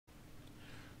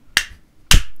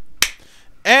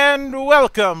And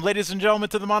welcome, ladies and gentlemen,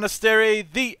 to the monastery,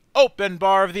 the open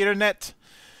bar of the internet,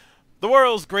 the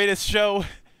world's greatest show,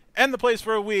 and the place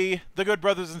where we, the good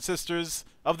brothers and sisters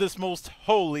of this most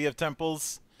holy of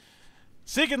temples,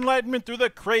 seek enlightenment through the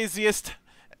craziest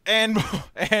and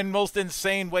most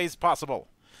insane ways possible.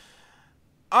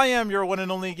 I am your one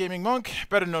and only gaming monk,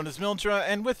 better known as Mildra,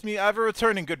 and with me I have a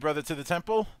returning good brother to the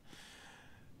temple,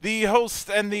 the host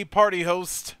and the party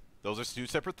host, those are two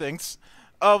separate things,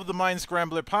 of the Mind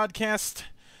Scrambler podcast,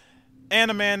 and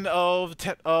a man of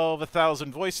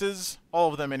 1,000 voices,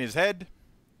 all of them in his head,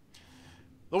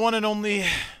 the one and only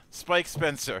Spike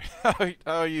Spencer. How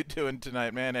are you doing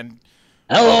tonight, man? And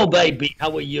hello, baby.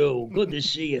 How are you? Good to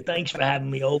see you. Thanks for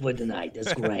having me over tonight.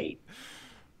 That's great.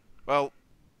 Well,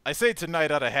 I say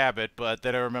tonight out of habit, but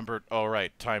then I remembered, oh,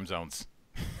 right, time zones.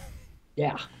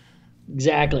 Yeah,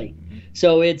 exactly.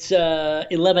 So it's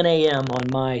 11 a.m. on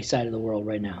my side of the world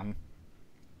right now.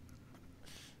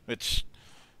 Which,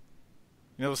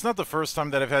 you know, it's not the first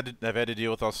time that I've had to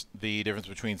deal with the difference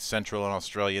between Central and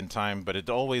Australian time, but it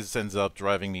always ends up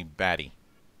driving me batty.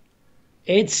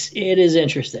 It is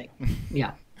interesting.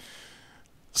 Yeah.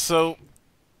 So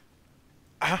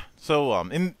I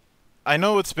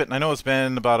know it's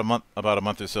been about a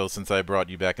month or so since I brought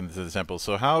you back into the temple.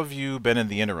 So how have you been in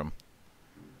the interim?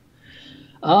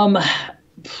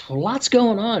 Lots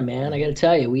going on, man. I got to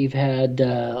tell you, we've had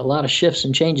a lot of shifts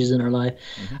and changes in our life.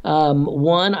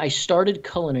 One, I started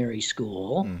culinary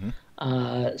school,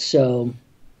 so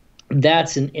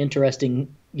that's an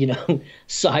interesting,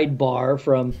 sidebar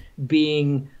from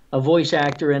being a voice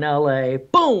actor in LA.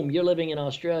 Boom, you're living in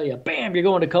Australia. Bam, you're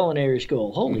going to culinary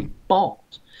school. Holy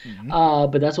balls.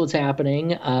 But that's what's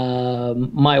happening.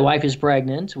 My wife is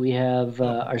pregnant. We have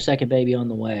our second baby on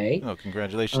the way. Oh,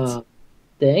 congratulations.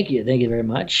 Thank you very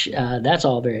much. That's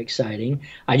all very exciting.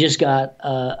 I just got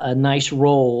a nice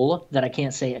role that I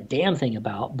can't say a damn thing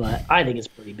about, but I think it's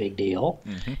a pretty big deal,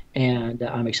 and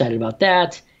I'm excited about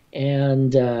that.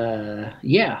 And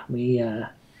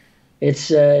it's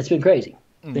been crazy.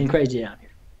 It's been crazy down here.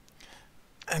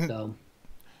 And so.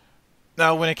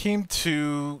 Now, when it came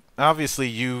to obviously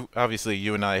you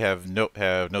and I have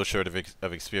no short of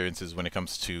experiences when it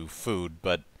comes to food,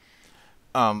 but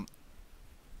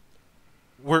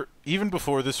even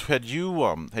before this, had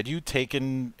you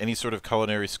taken any sort of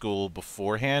culinary school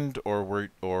beforehand,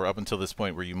 or up until this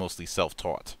point were you mostly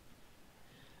self-taught?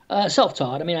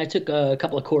 Self-taught. I mean, I took a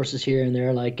couple of courses here and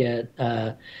there, like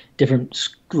at different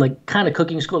kind of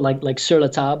cooking school, like sur la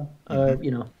table,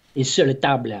 it's sur la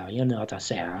table. You know what I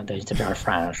say? It's very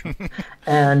French.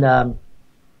 And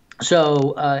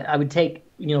so I would take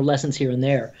lessons here and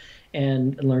there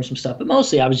and learn some stuff, but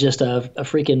mostly I was just a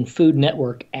freaking Food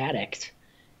Network addict.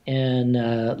 And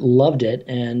loved it,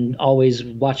 and always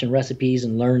watching recipes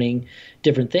and learning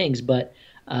different things. But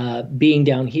being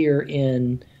down here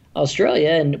in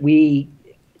Australia, and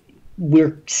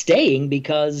we're staying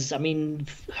because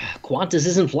Qantas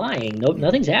isn't flying.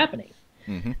 Nothing's happening.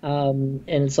 And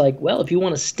it's like, well, if you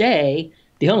want to stay,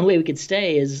 the only way we could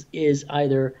stay is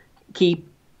either keep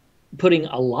putting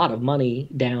a lot of money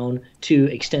down to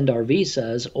extend our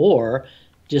visas, or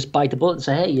just bite the bullet and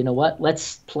say, hey, you know what?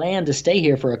 Let's plan to stay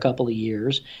here for a couple of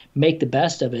years, make the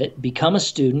best of it, become a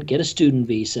student, get a student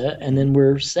visa, and then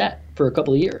we're set for a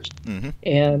couple of years.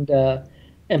 And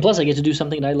plus, I get to do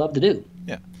something that I love to do.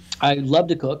 Yeah, I love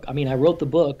to cook. I mean, I wrote the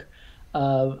book,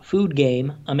 Food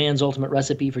Game: A Man's Ultimate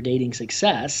Recipe for Dating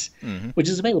Success, which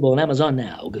is available on Amazon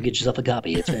now. Go get yourself a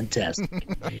copy. It's fantastic.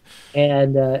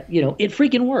 And it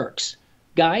freaking works,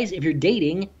 guys. If you're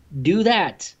dating, do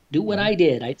that. Do what I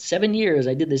did. 7 years.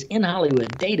 I did this in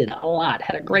Hollywood. Dated a lot.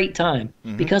 Had a great time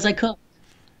because I cooked.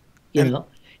 You know.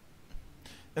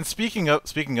 And speaking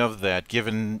of that,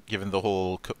 given the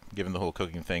whole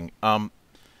cooking thing,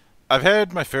 I've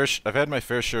had my fair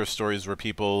share of stories where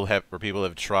people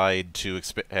have tried to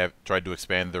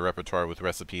expand their repertoire with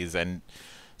recipes, and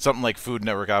something like Food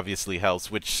Network obviously helps,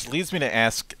 which leads me to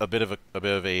ask a bit of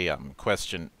a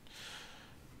question.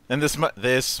 And this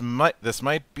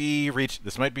might be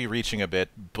reaching a bit,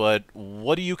 but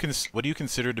what do you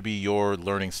consider to be your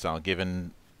learning style,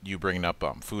 given you bringing up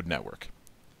Food Network?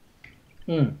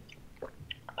 Well,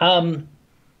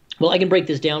 I can break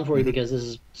this down for you because this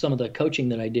is some of the coaching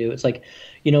that I do. It's like,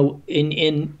 in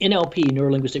NLP,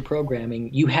 neuro-linguistic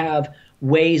programming, you have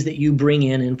ways that you bring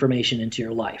in information into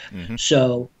your life.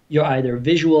 So you're either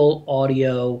visual,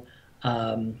 audio,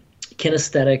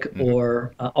 kinesthetic,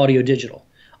 or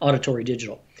auditory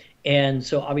digital. And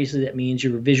so obviously that means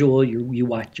you're visual, you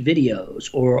watch videos,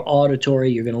 or auditory,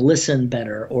 you're going to listen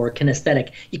better, or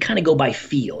kinesthetic, you kind of go by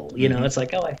feel. It's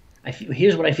like, oh,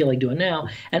 Here's what I feel like doing now.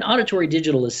 And auditory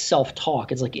digital is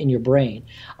self-talk. It's like in your brain.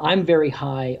 I'm very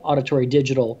high auditory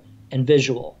digital and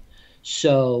visual.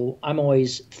 So I'm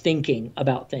always thinking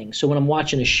about things. So when I'm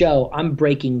watching a show, I'm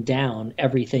breaking down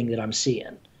everything that I'm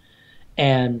seeing.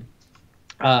 And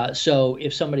so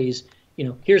if somebody's,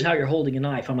 here's how you're holding a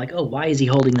knife, I'm like, oh, why is he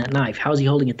holding that knife? How is he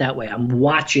holding it that way? I'm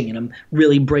watching and I'm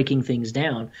really breaking things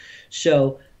down.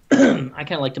 So I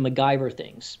kind of like to MacGyver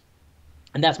things.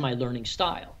 And that's my learning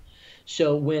style.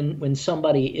 So when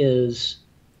somebody is,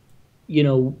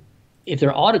 if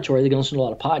they're auditory, they're going to listen to a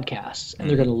lot of podcasts and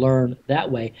they're going to learn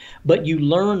that way. But you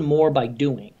learn more by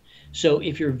doing. So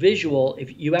if you're visual,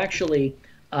 if you actually,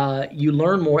 you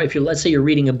learn more. If let's say you're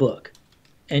reading a book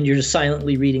and you're just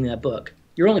silently reading that book,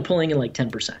 you're only pulling in like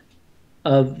 10%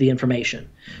 of the information.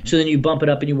 So then you bump it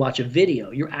up and you watch a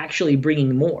video, you're actually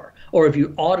bringing more. Or if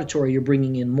you're auditory, you're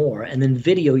bringing in more. And then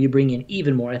video, you bring in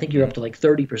even more. I think you're up to like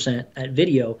 30% at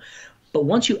video. But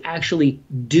once you actually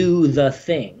do the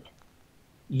thing,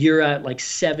 you're at like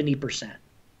 70%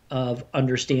 of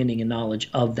understanding and knowledge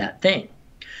of that thing.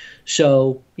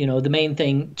 So, the main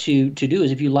thing to do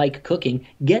is if you like cooking,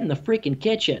 get in the freaking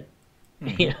kitchen,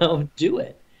 do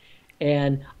it.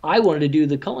 And I wanted to do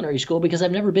the culinary school because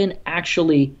I've never been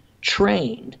actually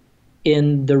trained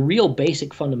in the real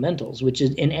basic fundamentals, which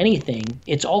is in anything,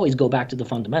 it's always go back to the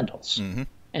fundamentals. Mm-hmm.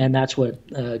 And that's what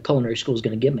culinary school is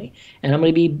going to give me. And I'm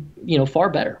going to be, far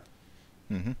better.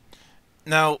 Mm-hmm.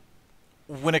 Now,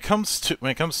 when it comes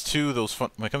to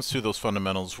those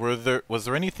fundamentals, was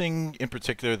there anything in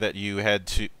particular that you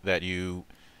had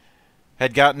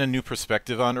gotten a new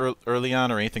perspective on early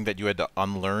on, or anything that you had to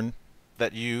unlearn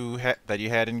that you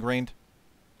had ingrained?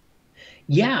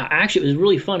 Yeah, actually, it was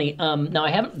really funny. Now,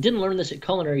 I didn't learn this at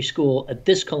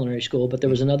this culinary school, but there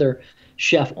was another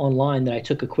chef online that I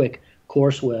took a quick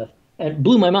course with, and it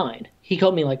blew my mind. He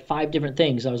told me like 5 different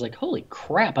things. I was like, holy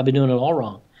crap, I've been doing it all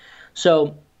wrong.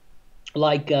 So,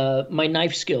 like, my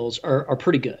knife skills are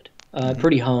pretty good,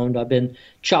 pretty honed. I've been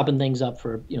chopping things up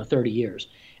for 30 years,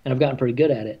 and I've gotten pretty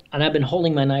good at it. And I've been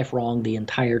holding my knife wrong the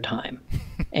entire time.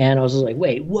 And I was just like,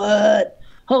 wait, what?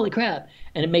 Holy crap!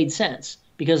 And it made sense.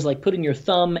 Because like putting your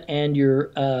thumb and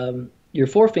your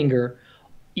forefinger,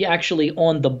 you actually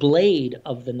on the blade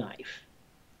of the knife,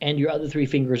 and your other 3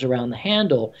 fingers around the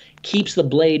handle keeps the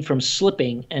blade from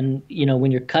slipping. And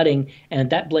when you're cutting and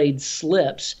that blade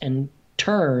slips and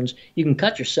turns, you can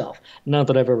cut yourself. Not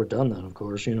that I've ever done that, of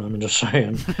course. I'm just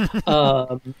saying.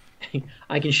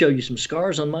 I can show you some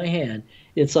scars on my hand.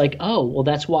 It's like, oh, well,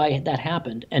 that's why that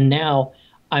happened. And now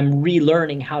I'm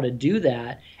relearning how to do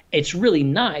that. It's really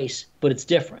nice, but it's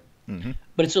different. Mm-hmm.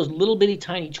 But it's those little bitty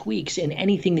tiny tweaks in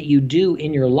anything that you do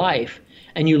in your life,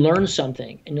 and you learn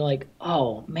something, and you're like,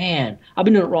 oh, man, I've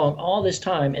been doing it wrong all this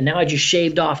time, and now I just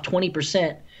shaved off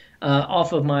 20%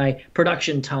 off of my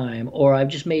production time, or I've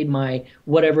just made my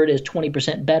whatever it is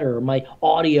 20% better, or my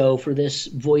audio for this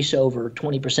voiceover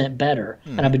 20% better,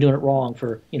 and I've been doing it wrong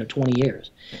for 20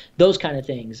 years. Those kind of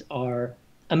things are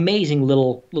amazing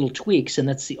little tweaks, and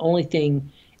that's the only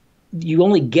thing. You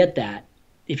only get that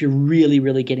if you're really,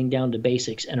 really getting down to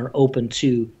basics and are open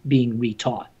to being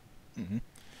retaught. Mm-hmm.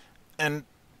 And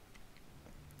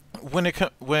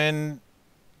when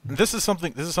this is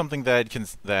something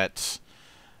that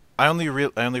I only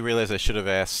realized I should have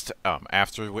asked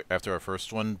after our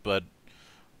first one, but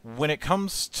when it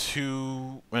comes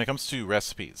to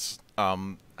recipes,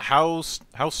 how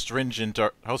stringent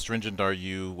are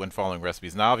you when following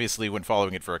recipes? Now, obviously, when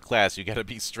following it for a class, you got to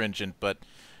be stringent, but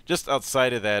just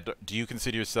outside of that, do you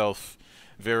consider yourself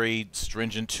very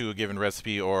stringent to a given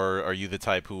recipe, or are you the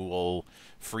type who will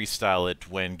freestyle it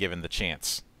when given the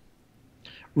chance?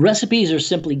 Recipes are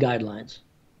simply guidelines.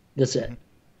 That's it.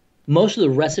 Mm-hmm. Most of the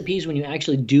recipes, when you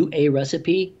actually do a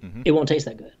recipe, it won't taste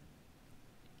that good.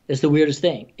 It's the weirdest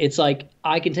thing. It's like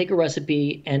I can take a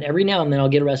recipe, and every now and then I'll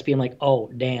get a recipe. I'm like,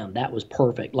 oh, damn, that was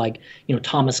perfect. Like,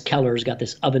 Thomas Keller's got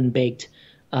this oven-baked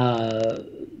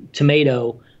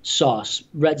tomato sauce,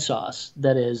 red sauce,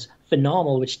 that is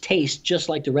phenomenal, which tastes just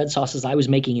like the red sauces I was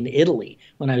making in Italy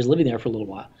when I was living there for a little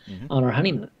while on our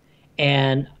honeymoon.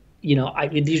 And,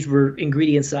 these were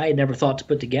ingredients that I had never thought to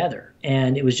put together,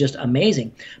 and it was just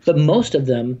amazing. But most of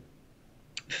them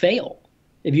fail.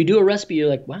 If you do a recipe, you're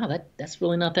like, wow, that's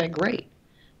really not that great.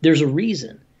 There's a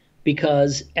reason,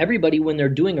 because everybody, when they're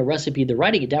doing a recipe, they're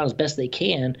writing it down as best they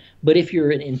can. But if you're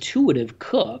an intuitive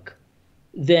cook,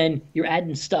 then you're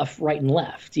adding stuff right and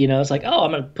left. It's like, oh,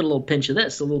 I'm going to put a little pinch of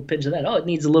this, a little pinch of that. Oh, it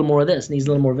needs a little more of this, it needs a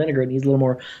little more vinegar, it needs a little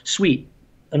more sweet,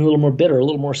 and a little more bitter, a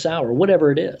little more sour,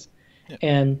 whatever it is. Yeah.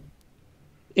 And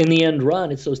in the end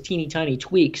run, it's those teeny tiny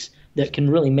tweaks that can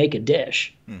really make a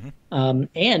dish. Mm-hmm.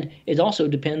 And it also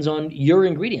depends on your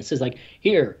ingredients. It's like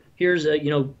here's a,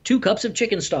 2 cups of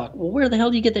chicken stock. Well, where the hell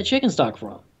do you get that chicken stock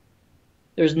from?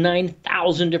 There's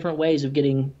 9,000 different ways of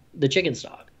getting the chicken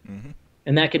stock, Mm-hmm.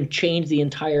 and that can change the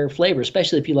entire flavor.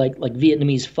 Especially if you like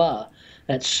Vietnamese pho.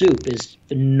 That soup is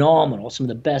phenomenal. Some of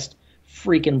the best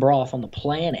freaking broth on the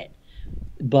planet.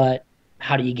 But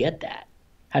how do you get that?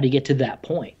 How do you get to that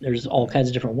point? There's all kinds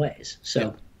of different ways.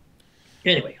 So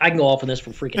anyway, I can go off on this for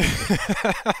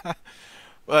freaking.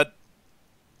 But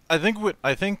I think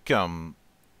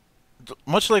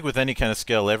much like with any kind of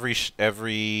skill, every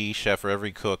chef or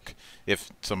every cook,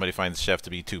 if somebody finds chef to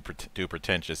be too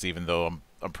pretentious, even though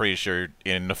I'm pretty sure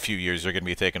in a few years you're going to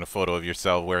be taking a photo of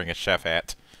yourself wearing a chef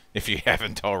hat, if you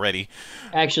haven't already.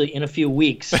 Actually, in a few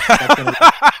weeks.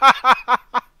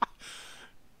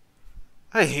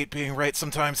 I hate being right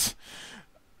sometimes.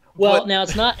 Well, But now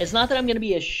it's not that I'm going to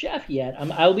be a chef yet.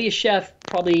 I'll be a chef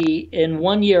probably in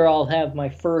 1 year. I'll have my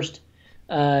first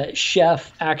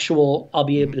chef actual. I'll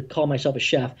be able to call myself a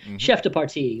chef, chef de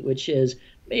partie, which is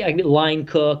I can line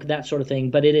cook, that sort of thing.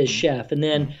 But it is chef, and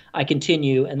then I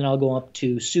continue, and then I'll go up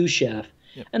to sous chef,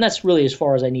 and that's really as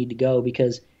far as I need to go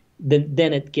because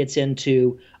then it gets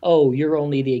into, oh, you're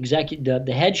only the executive,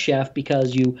 the head chef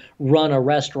because you run a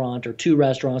restaurant or 2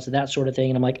 restaurants and that sort of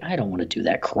thing. And I'm like, I don't want to do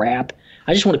that crap.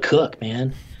 I just want to cook,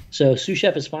 man. So sous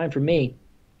chef is fine for me.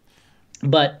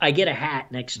 But I get a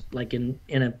hat next, like in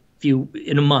a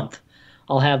month.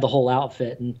 I'll have the whole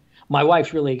outfit, and my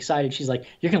wife's really excited. She's like,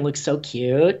 "You're gonna look so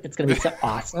cute. It's gonna be so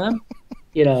awesome,"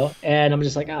 And I'm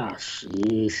just like, "Ah, oh,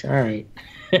 jeez, all right."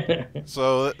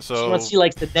 so She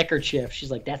likes the neckerchief.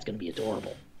 She's like, "That's gonna be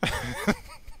adorable."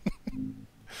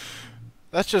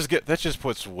 That just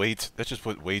puts way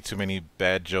too many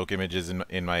bad joke images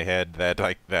in my head that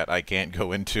I can't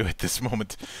go into at this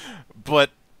moment. But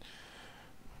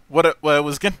what I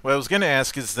was gonna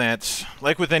ask is that,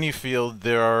 like with any field,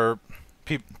 there are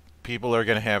people are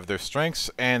gonna have their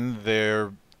strengths and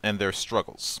their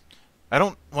struggles. I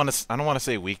don't want to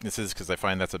say weaknesses because I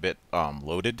find that's a bit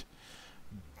loaded.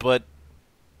 But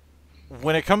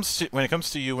when it comes to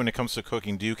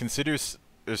cooking, have you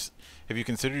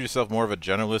considered yourself more of a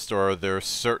generalist, or are there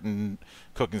certain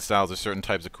cooking styles or certain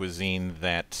types of cuisine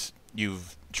that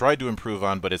you've tried to improve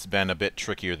on, but it's been a bit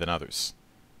trickier than others?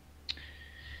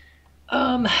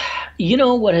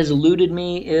 What has eluded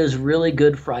me is really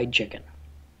good fried chicken.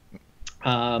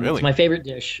 It's Really? my favorite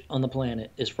dish on the planet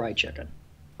is fried chicken.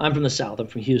 I'm from the South. I'm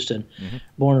from Houston, Mm-hmm.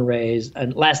 born and raised.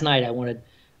 And last night I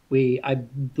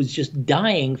was just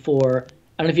dying for.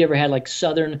 I don't know if you ever had like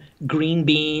Southern green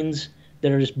beans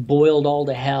that are just boiled all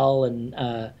to hell and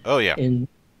Oh yeah. in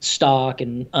stock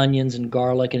and onions and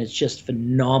garlic, and it's just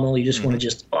phenomenal. You just want to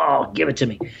just give it to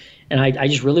me. And I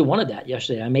just really wanted that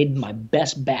yesterday. I made my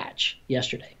best batch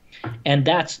yesterday, and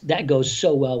that goes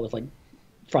so well with like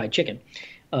fried chicken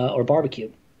or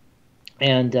barbecue.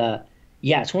 And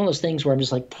it's one of those things where I'm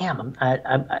just like, damn,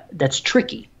 that's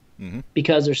tricky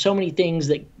because there's so many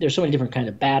different kind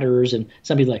of batters, and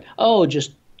some people are like, oh,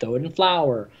 just throw it in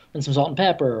flour and some salt and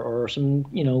pepper, or some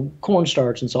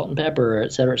cornstarch and salt and pepper,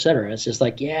 et cetera, et cetera. It's just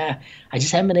like, I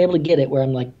just haven't been able to get it where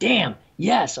I'm like, damn,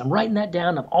 yes, I'm writing that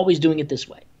down. I'm always doing it this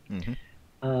way. Mm-hmm.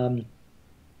 And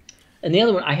the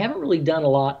other one, I haven't really done a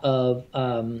lot of.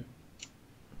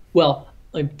 Well,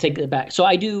 let me take that back. So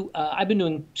I do. I've been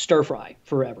doing stir fry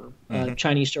forever,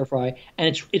 Chinese stir fry,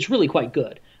 and it's really quite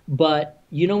good. But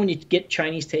when you get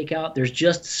Chinese takeout, there's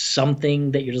just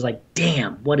something that you're just like,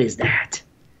 damn, what is that?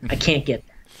 I can't get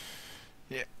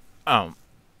that. Yeah.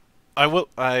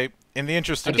 In the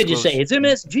interest of I could just say it's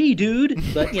MSG, dude,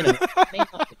 but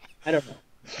I don't know.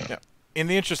 Yeah. In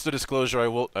the interest of disclosure, I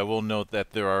will note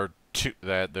that there are two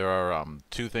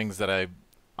things that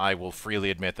I will freely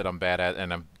admit that I'm bad at,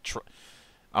 and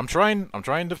I'm trying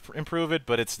to improve it,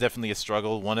 but it's definitely a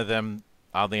struggle. One of them,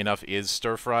 oddly enough, is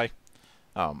stir fry,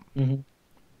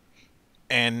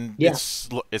 and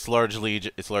it's largely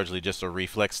just a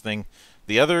reflex thing.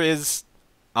 The other is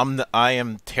I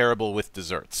am terrible with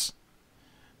desserts.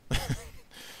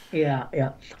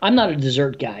 Yeah. I'm not a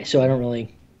dessert guy, so I don't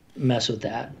really mess with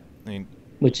that. I mean,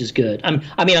 which is good. I'm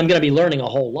going to be learning a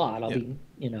whole lot. I'll be,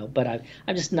 but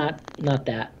I'm just not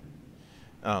that.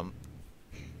 I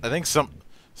think some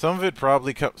of it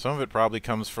probably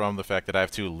comes from the fact that I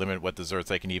have to limit what desserts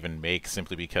I can even make,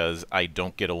 simply because I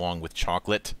don't get along with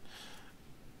chocolate.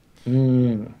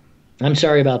 I'm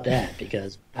sorry about that,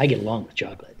 because I get along with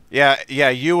chocolate. Yeah,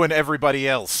 you and everybody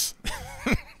else.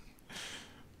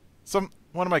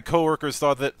 One of my coworkers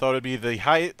thought it'd be the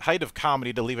height of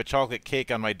comedy to leave a chocolate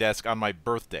cake on my desk on my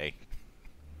birthday.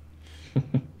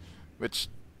 Which,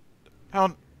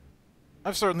 how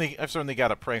I've certainly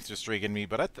got a prankster streak in me,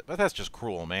 but that's just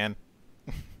cruel, man.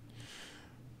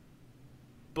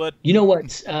 But You know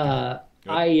what?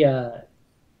 good. I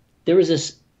There was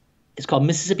this. It's called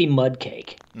Mississippi Mud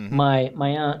Cake. Mm-hmm. My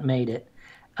aunt made it.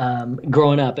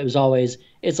 Growing up, it was always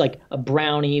it's like a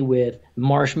brownie with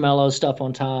marshmallow stuff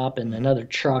on top and Mm-hmm. another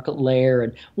chocolate layer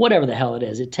and whatever the hell it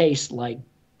is. It tastes like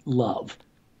love.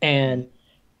 Mm-hmm. And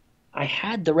I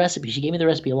had the recipe. She gave me the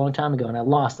recipe a long time ago, and I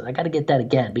lost it. I got to get that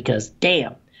again because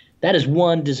damn, that is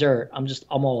one dessert I'm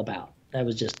all about. That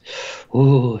was just,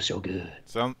 oh, so good.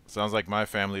 Sounds like my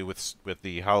family with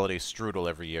the holiday strudel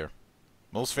every year.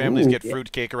 Most families Ooh, get yeah,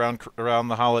 fruitcake around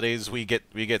the holidays. We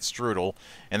get strudel,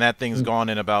 and that thing's mm, gone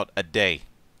in about a day.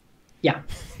 yeah,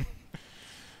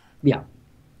 yeah.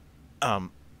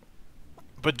 Um,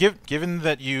 but given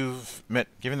that you've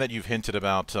hinted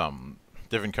about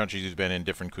different countries you've been in,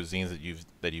 different cuisines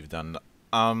that you've done,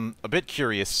 a bit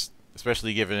curious,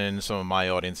 especially given some of my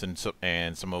audience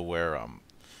and some of where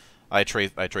I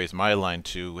trace my line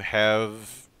to.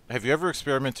 Have you ever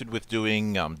experimented with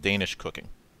doing Danish cooking?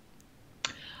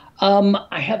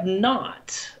 I have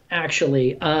not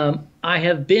actually. I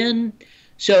have been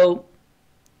so.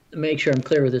 Make sure I'm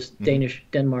clear with this. Mm-hmm. Danish,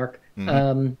 Denmark. Mm-hmm.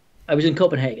 I was in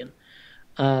Copenhagen,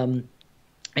 um,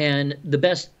 and the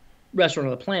best restaurant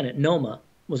on the planet, Noma,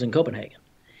 was in Copenhagen.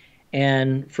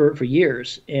 And for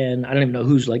years, and I don't even know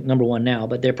who's like number one now,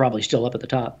 but they're probably still up at the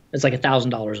top. It's like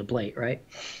 $1,000 a plate, right?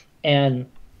 And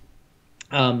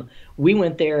we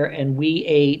went there and we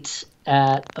ate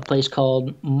at a place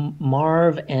called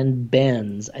Marv and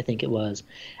Ben's, I think it was,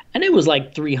 and it was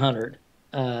like 300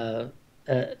 uh,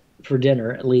 uh, for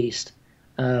dinner at least,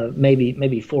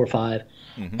 maybe 4 or 5,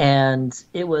 Mm-hmm. and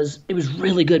it was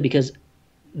really good because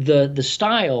the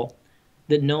style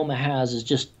that Noma has is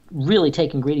just really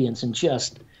take ingredients and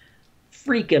just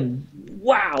freaking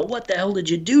wow, what the hell did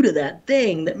you do to that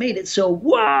thing that made it so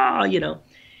wow,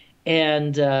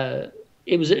 and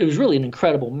it was really an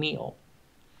incredible meal.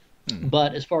 Hmm.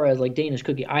 But as far as like Danish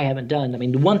cookie, I haven't done. I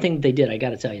mean, the one thing they did, I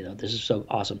got to tell you though, this is so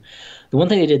awesome. The one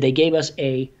thing they did, they gave us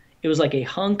it was like a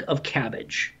hunk of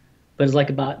cabbage, but it's like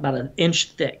about an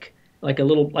inch thick, like a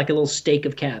little steak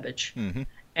of cabbage, Mm-hmm.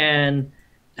 and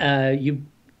you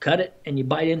cut it and you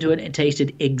bite into it, and it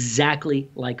tasted exactly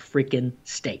like freaking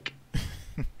steak.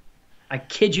 I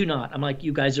kid you not. I'm like,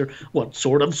 you guys are, what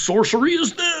sort of sorcery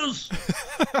is this?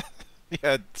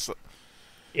 Yeah,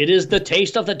 It is the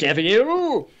taste of the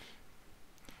devil.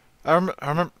 I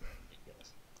remember.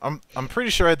 I'm pretty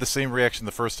sure I had the same reaction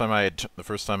the first time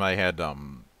I had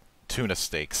tuna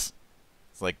steaks.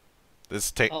 It's like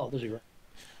this take. Oh, those are great.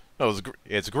 No,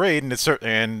 it's great,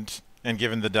 and and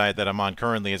given the diet that I'm on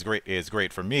currently, is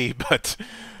great for me. But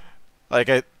like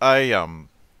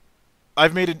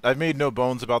I've made no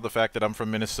bones about the fact that I'm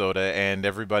from Minnesota, and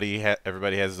everybody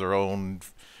has their own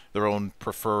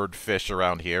preferred fish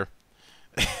around here.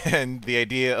 And the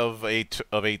idea of a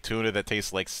tuna that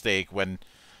tastes like steak, when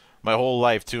my whole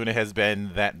life tuna has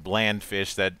been that bland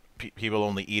fish that people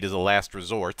only eat as a last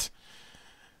resort.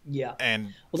 Yeah.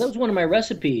 And Well, that was one of my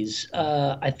recipes.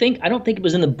 I don't think it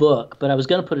was in the book, but I was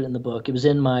going to put it in the book. It was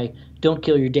in my "Don't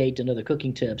Kill Your Date" and other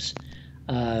cooking tips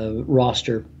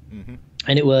roster, hmm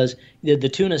and it was the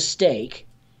tuna steak,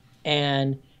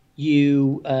 and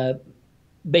you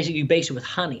basically you baste it with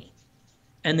honey,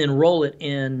 and then roll it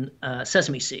in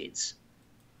sesame seeds,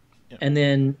 yeah. and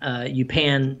then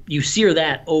you sear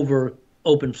that over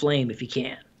open flame if you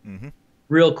can, hmm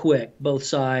real quick, both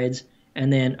sides,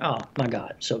 and then oh my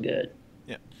God, so good.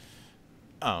 yeah.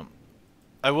 Um,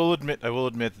 I will admit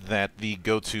that the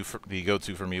go-to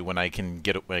for me when I can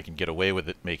get away with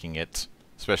it making it,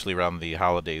 especially around the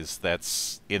holidays,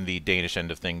 that's in the Danish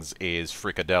end of things, is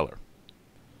frikadeller.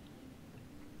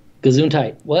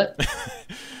 Gesundheit. What?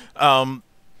 Um,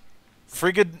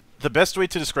 the best way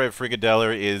to describe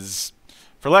frikadeller is,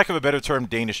 for lack of a better term,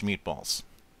 Danish meatballs.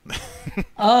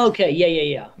 Okay, yeah, yeah,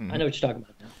 yeah. I hmm know what you're talking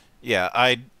about now. Yeah,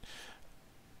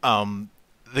 um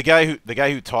the guy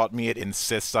who taught me it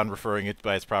insists on referring it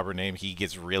by its proper name. He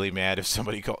gets really mad if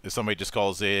somebody just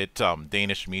calls it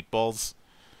Danish meatballs.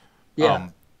 Yeah.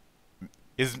 Um,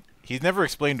 he's never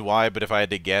explained why, but if I had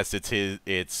to guess,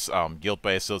 it's guilt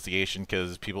by association,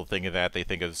 because people think of that, they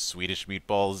think of Swedish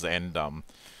meatballs, and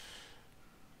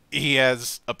he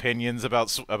has opinions about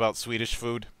Swedish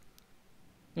food.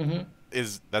 Hmm.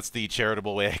 That's the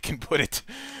charitable way I can put it.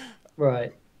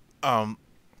 Right. Um,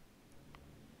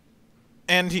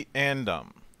 and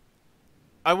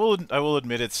I will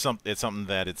admit it's something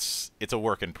that it's a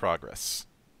work in progress.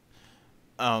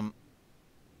 Um,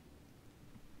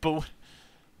 but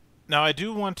now I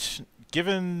do want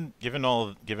given all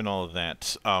of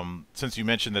that, since you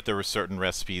mentioned that there were certain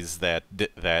recipes that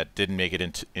that didn't make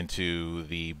it into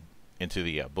the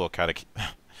book,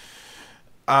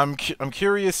 I'm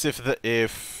curious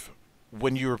if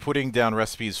when you were putting down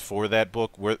recipes for that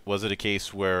book, was it a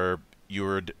case where you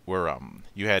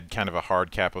had kind of a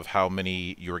hard cap of how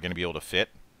many you were going to be able to fit?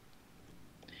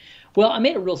 Well, I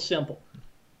made it real simple.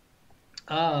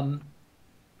 Um,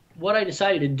 what I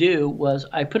decided to do was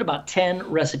I put about 10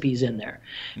 recipes in there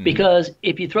Hmm. because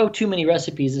if you throw too many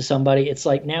recipes to somebody, it's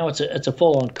like now it's a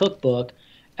full-on cookbook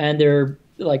and they're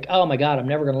like, "Oh my God, I'm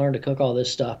never going to learn to cook all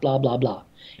this stuff, blah blah blah."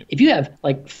 If you have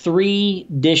like 3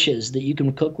 dishes that you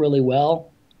can cook really well,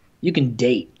 you can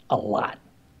date a lot,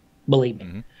 believe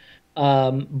me.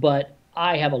 Hmm. But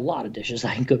I have a lot of dishes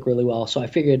I can cook really well, so I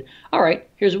figured, all right,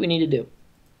 here's what we need to do.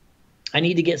 I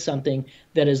need to get something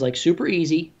that is like super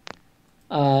easy.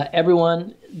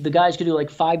 The guys could do like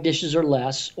 5 dishes or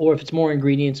less, or if it's more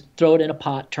ingredients, throw it in a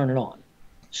pot, turn it on.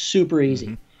 Super Hmm.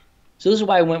 easy. So this is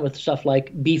why I went with stuff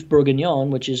like beef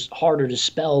bourguignon, which is harder to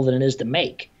spell than it is to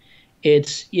make.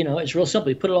 It's real simple.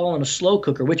 You put it all in a slow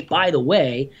cooker, which, by the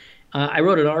way, I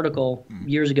wrote an article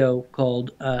years ago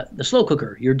called "The Slow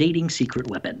Cooker: Your Dating Secret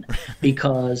Weapon,"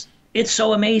 because it's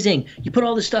so amazing. You put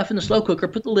all this stuff in the slow cooker,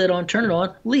 put the lid on, turn it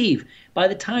on, leave. By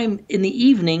the time in the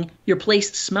evening, your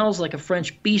place smells like a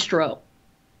French bistro,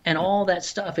 and all that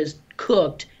stuff is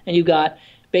cooked. And you got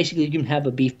basically you can have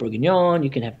a beef bourguignon, you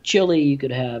can have chili, you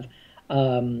could have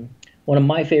um, one of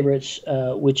my favorites,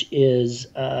 which is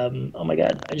oh my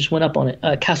god, I just went up on it,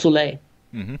 cassoulet,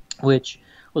 Hmm. which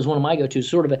was one of my go-tos,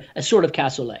 sort of a sort of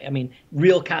cassoulet. I mean,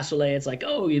 real cassoulet. It's like,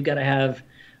 oh, you've got to have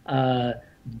uh,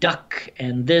 duck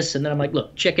and this, and then I'm like,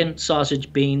 look, chicken,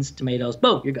 sausage, beans, tomatoes,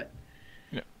 boom, you're good.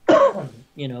 Yeah.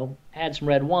 Add some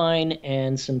red wine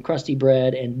and some crusty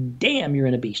bread, and damn, you're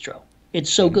in a bistro. It's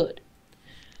so Hmm. good.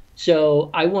 So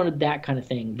I wanted that kind of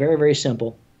thing, very, very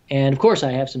simple. And of course,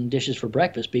 I have some dishes for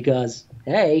breakfast because,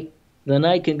 hey, the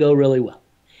night can go really well.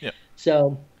 Yeah.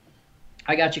 So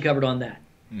I got you covered on that.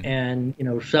 Hmm. And,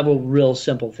 several real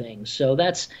simple things. So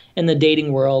that's in the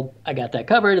dating world, I got that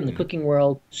covered. In the Hmm. cooking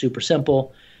world, super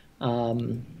simple.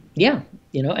 Yeah,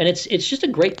 and it's just a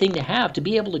great thing to have to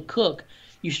be able to cook.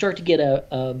 You start to get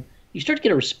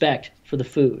a respect for the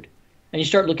food, and you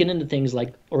start looking into things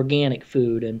like organic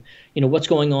food and what's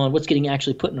going on, what's getting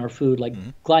actually put in our food, like Hmm.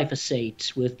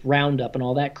 glyphosate with Roundup and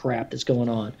all that crap that's going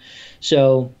on.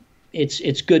 So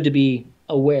it's good to be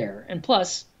aware, and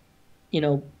plus, you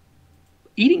know,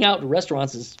 eating out in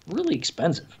restaurants is really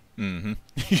expensive. Hmm.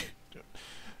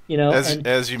 And As you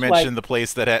that's why. mentioned, the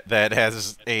place that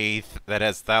has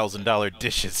 $1,000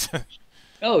 dishes.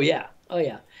 Oh yeah, oh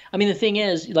yeah. I mean, the thing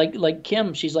is, like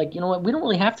Kim, she's like, you know what? We don't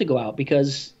really have to go out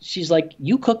because she's like,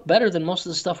 you cook better than most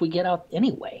of the stuff we get out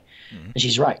anyway, Hmm. and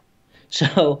she's right.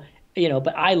 So,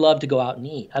 but I love to go out and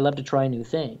eat. I love to try new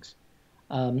things.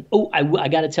 I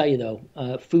got to tell you though,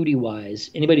 foodie wise,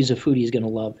 anybody who's a foodie is going to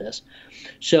love this.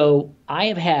 So I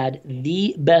have had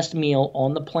the best meal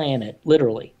on the planet,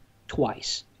 literally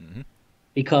twice, Hmm.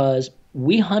 because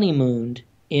we honeymooned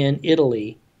in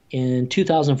Italy in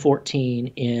 2014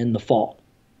 in the fall,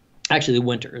 actually the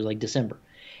winter, like December,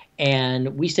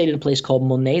 and we stayed at a place called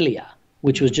Monelia,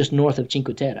 which was Hmm. just north of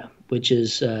Cinque Terre, which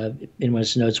is in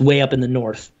wants to know it's way up in the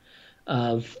north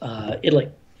of Italy,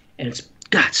 and it's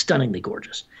God stunningly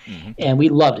gorgeous, Hmm. and we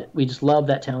loved it. We just loved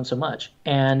that town so much,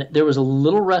 and there was a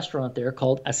little restaurant there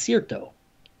called Asirto,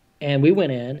 and we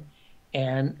went in,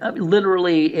 and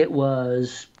literally it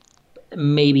was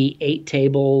maybe 8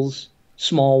 tables,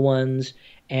 small ones,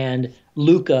 and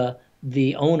Luca,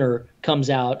 the owner, comes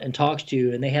out and talks to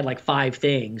you, and they had like 5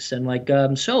 things, and like,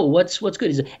 so what's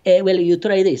good? He said, well, you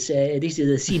try this. This is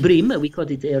a sea bream. We caught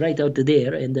it right out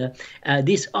there, and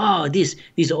this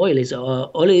oil is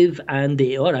olive and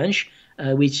the orange.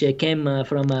 Which came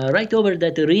from right over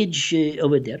that ridge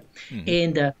over there,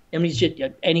 Hmm. and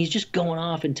he's just going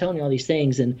off and telling you all these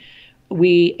things, and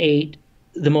we ate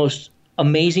the most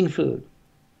amazing food,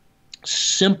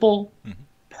 simple, Hmm.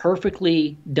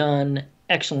 perfectly done,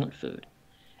 excellent food,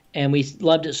 and we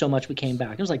loved it so much we came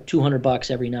back. It was like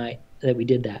 $200 every night that we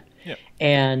did that, Yeah.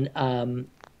 and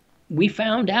we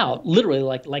found out literally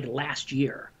like last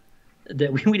year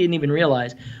that we didn't even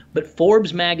realize, but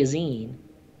Forbes magazine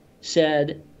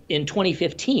said in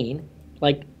 2015,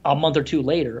 like a month or two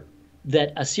later,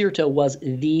 that Asirto was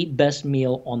the best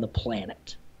meal on the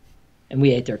planet, and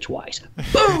we ate there twice.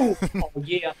 Boom! Oh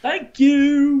yeah, thank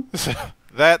you.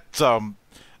 That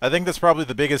I think that's probably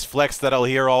the biggest flex that I'll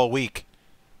hear all week.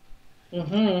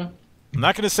 Hmm. I'm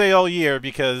not going to say all year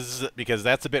because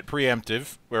that's a bit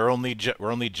preemptive. We're only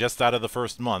just out of the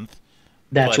first month,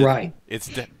 That's but right.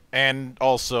 And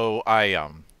also,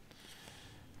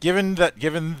 given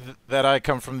that I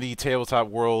come from the tabletop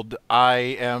world, I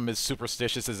am as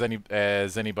superstitious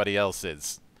as anybody else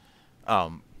is.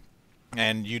 Um,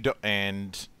 and you do,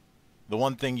 and the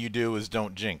one thing you do is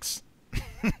don't jinx.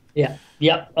 Yeah.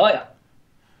 Yeah. Oh yeah.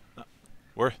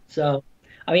 We're So,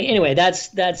 I mean, anyway,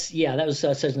 yeah, that was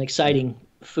such an exciting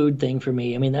food thing for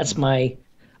me. I mean,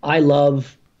 I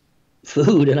love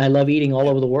food and I love eating all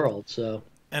over the world. So,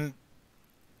 and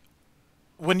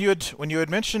when you had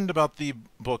mentioned about the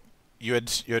book, you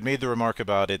had made the remark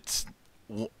about it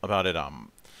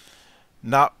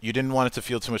not you didn't want it to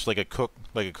feel too much like a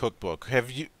cookbook.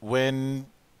 Have you when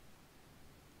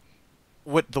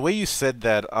what the way you said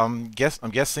that, I'm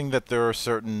guessing that there are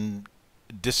certain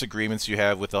disagreements you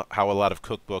have with how a lot of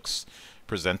cookbooks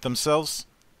present themselves.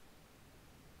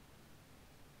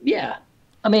 yeah,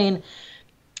 I mean,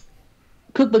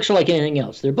 cookbooks are like anything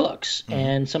else. They're books, Hmm.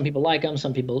 and some people like them,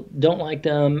 some people don't like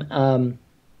them.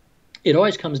 It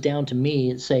always comes down to me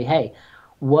and say, hey,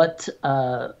 what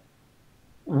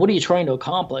what are you trying to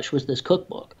accomplish with this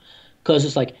cookbook? Because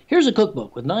it's like, here's a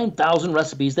cookbook with 9,000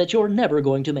 recipes that you're never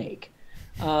going to make.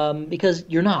 Because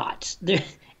you're not.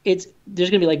 There's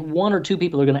going to be like one or two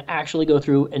people who are going to actually go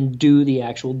through and do the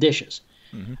actual dishes.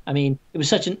 Hmm. I mean, it was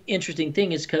such an interesting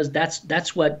thing, is because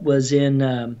that's what was in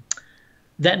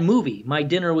that movie, My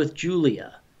Dinner with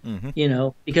Julia. Hmm.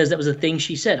 Because that was the thing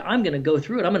she said. I'm going to go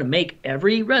through it. I'm going to make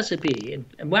every recipe.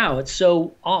 And wow, it's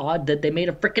so odd that they made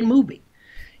a freaking movie.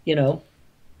 You know,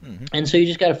 Hmm. and so you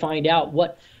just got to find out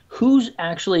who's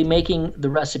actually making the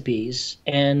recipes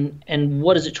and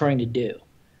what is it trying to do.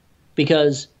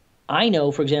 Because I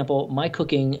know, for example, my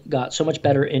cooking got so much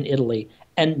better in Italy,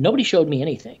 and nobody showed me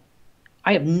anything.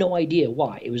 I have no idea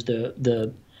why. It was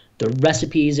the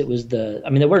recipes. It was I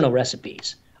mean, there were no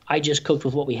recipes. I just cooked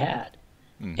with what we had,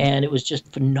 Hmm. and it was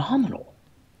just phenomenal.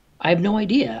 I have no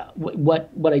idea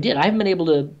what I did. I haven't been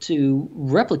able to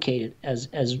replicate it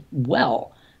as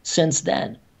well since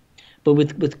then. But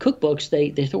with cookbooks, they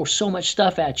throw so much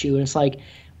stuff at you, and it's like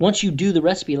once you do the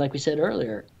recipe, like we said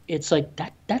earlier, it's like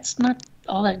that's not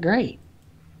all that great.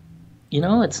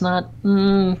 It's not.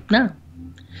 No.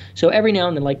 So every now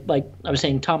and then, like I was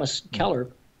saying, Thomas Keller.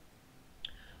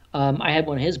 I had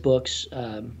one of his books.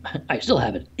 I still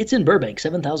have it. It's in Burbank,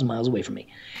 7,000 miles away from me,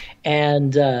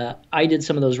 and I did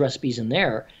some of those recipes in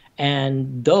there,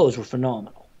 and those were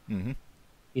phenomenal. Hmm.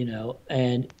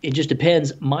 And it just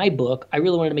depends. My book, I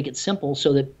really wanted to make it simple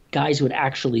so that guys would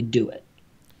actually do it.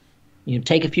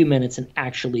 Take a few minutes and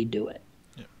actually do it.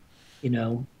 Yeah. You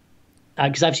know,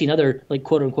 because I've seen other like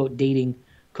quote unquote dating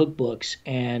cookbooks,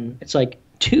 and it's like,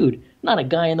 dude, not a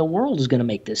guy in the world is going to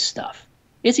make this stuff.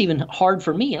 It's even hard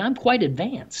for me, and I'm quite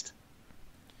advanced.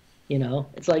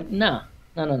 It's like, no,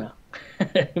 no, no,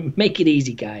 no. Make it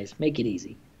easy, guys. Make it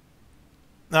easy.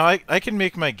 Now I can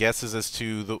make my guesses as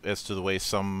to the way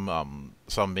some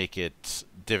make it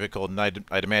difficult, and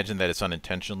I'd imagine that it's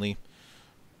unintentionally.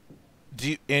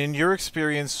 In your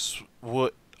experience,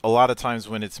 what a lot of times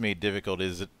when it's made difficult,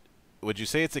 would you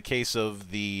say it's a case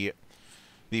of the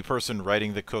person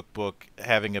writing the cookbook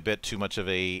having a bit too much of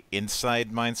a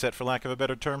inside mindset, for lack of a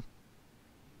better term?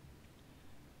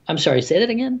 I'm sorry, say that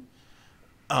again?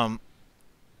 Um,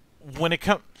 when it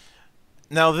comes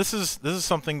Now, this is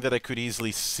something that I could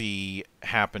easily see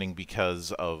happening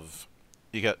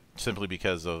simply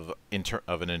because of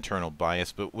an internal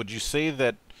bias. But would you say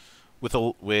that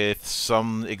with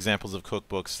some examples of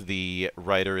cookbooks, the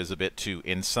writer is a bit too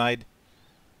inside?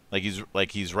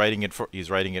 He's writing it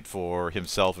for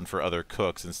himself and for other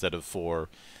cooks instead of for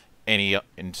any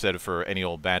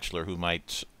old bachelor who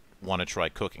might want to try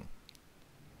cooking.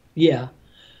 Yeah.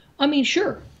 I mean,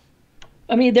 sure.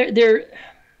 I mean, they're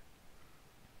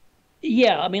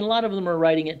yeah, I mean, a lot of them are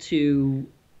writing it to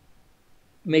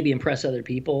maybe impress other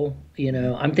people.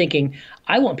 Hmm. I'm thinking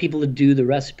I want people to do the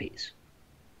recipes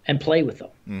and play with them.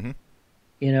 Hmm.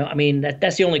 I mean,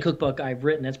 that's the only cookbook I've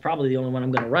written. That's probably the only one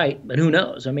I'm going to write, but who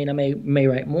knows? I mean, I may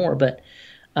write more, but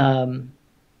um,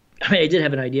 I mean, I did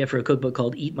have an idea for a cookbook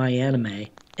called Eat My Anime,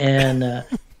 and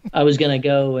I was going to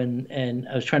go and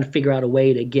I was trying to figure out a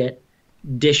way to get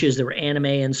dishes that were anime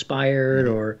inspired,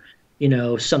 Hmm. or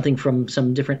something from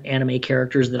some different anime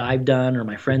characters that I've done or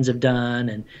my friends have done,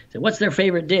 and say, what's their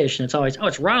favorite dish? And it's always, oh,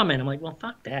 it's ramen. I'm like, well,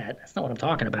 fuck that. That's not what I'm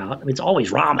talking about. I mean, it's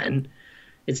always ramen.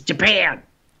 It's Japan.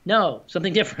 No,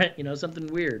 something different. Something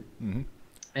weird, Hmm.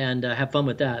 and have fun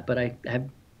with that. But I have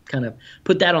kind of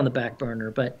put that on the back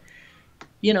burner. But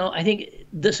I think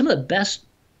some of the best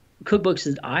cookbooks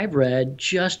that I've read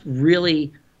just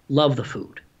really love the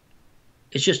food.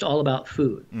 It's just all about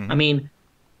food. I Hmm. mean,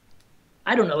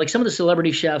 I don't know, like some of the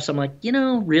celebrity chefs, I'm like,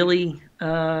 really,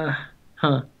 huh?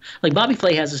 Like Bobby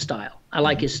Flay has a style. I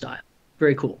like his style.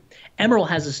 Very cool. Emerald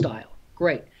has a style.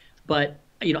 Great. But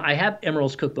I have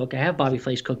Emerald's cookbook. I have Bobby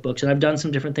Flay's cookbooks, and I've done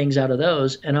some different things out of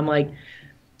those. And I'm like,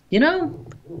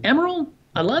 Emerald,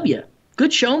 I love you.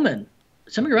 Good showman.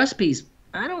 Some of your recipes,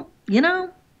 I don't,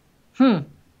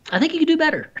 I think you could do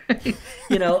better.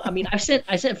 I mean, I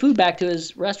sent food back to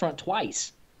his restaurant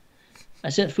twice. I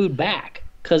sent food back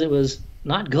because it was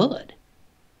not good.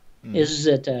 This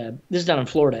is down in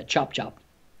Florida at Chop Chop.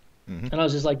 And I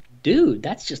was just like, dude,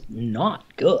 that's just not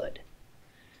good.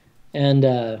 And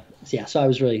so I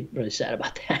was really, really sad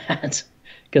about that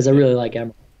because I really like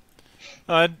Emerald.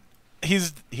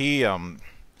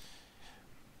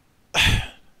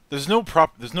 There's no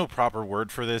proper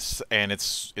word for this, and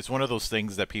it's one of those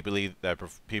things that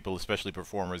people, especially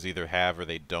performers, either have or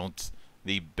they don't.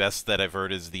 The best that I've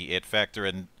heard is the it factor,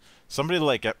 and somebody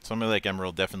like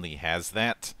Emerald definitely has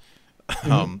that.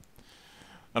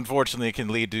 Unfortunately, it can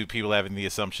lead to people having the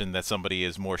assumption that somebody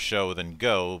is more show than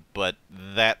go, but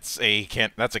that's a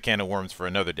can of worms for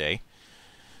another day.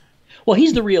 Well,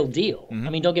 he's the real deal. I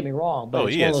mean, don't get me wrong, but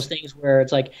it's one of those is. things where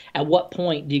it's like, at what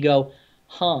point do you go,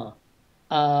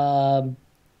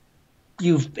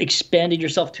 you've expanded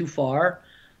yourself too far?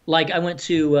 Like I went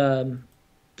to,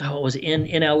 it was in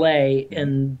LA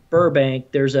in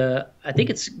Burbank. There's I think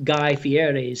it's Guy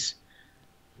Fieri's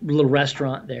little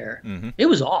restaurant there. It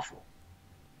was awful.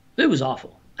 It was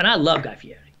awful. And I love Guy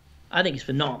Fieri. I think he's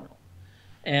phenomenal.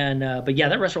 And but yeah,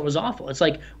 that restaurant was awful. It's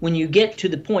like when you get to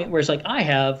the point where it's like I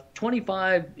have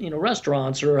 25,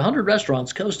 restaurants or 100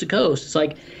 restaurants coast to coast. It's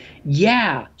like,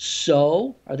 yeah,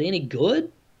 so are they any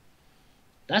good?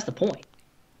 That's the point.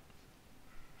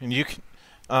 And you can,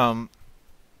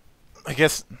 I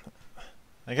guess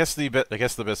the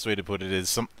best way to put it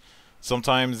is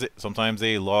sometimes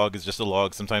a log is just a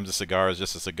log. Sometimes a cigar is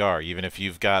just a cigar. Even if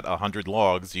you've got 100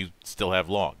 logs, you still have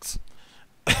logs.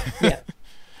 Yeah.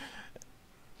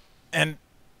 And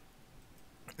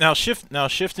now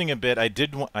shifting a bit, I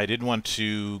did want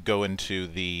to go into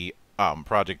the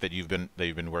project that you've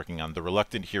been working on, the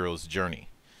Reluctant Hero's Journey,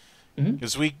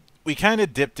 because we kind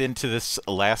of dipped into this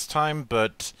last time,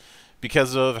 but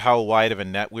because of how wide of a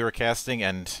net we were casting,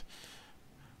 and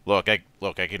look, I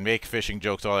can make fishing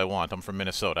jokes all I want. I'm from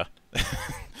Minnesota,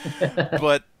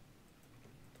 but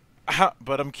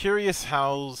I'm curious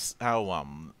how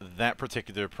that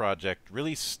particular project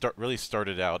really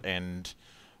started out, and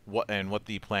what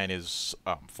the plan is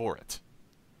for it.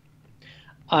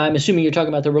 I'm assuming you're talking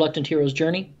about the Reluctant Hero's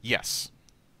Journey? Yes.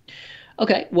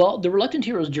 Okay, well, the Reluctant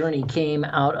Hero's Journey came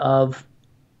out of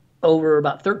over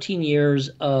about 13 years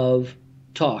of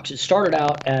talks. It started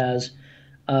out as,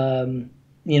 in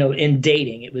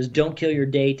dating. It was don't kill your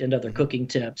date and other cooking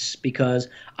tips, because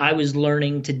I was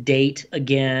learning to date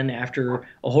again after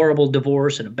a horrible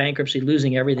divorce and a bankruptcy,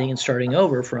 losing everything and starting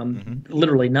over from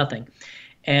literally nothing.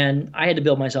 And I had to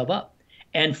build myself up.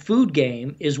 And Food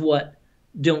Game is what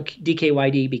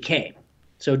DKYD became.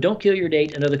 So don't kill your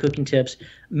date and other cooking tips.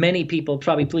 Many people,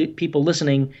 probably people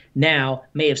listening now,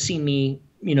 may have seen me,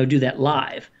 do that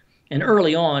live. And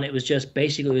early on, it was just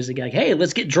basically like, hey,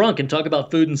 let's get drunk and talk about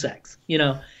food and sex,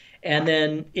 And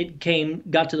then it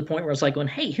got to the point where it's like going,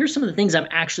 hey, here's some of the things I'm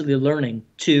actually learning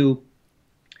to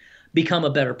become a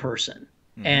better person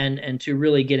and to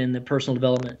really get in the personal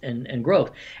development and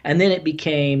growth. And then it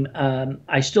became,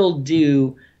 I still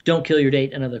do don't kill your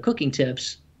date and other cooking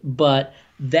tips, but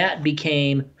that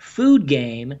became Food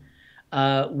Game,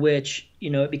 which,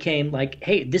 it became like,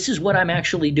 hey, this is what I'm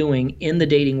actually doing in the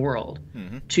dating world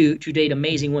to date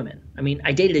amazing women. I mean,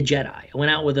 I dated a Jedi. I went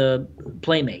out with a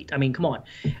playmate. I mean, come on.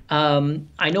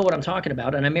 I know what I'm talking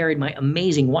about. And I married my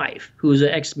amazing wife, who is an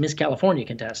ex-Miss California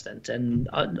contestant. And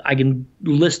I can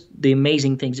list the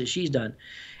amazing things that she's done.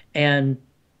 And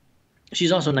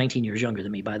she's also 19 years younger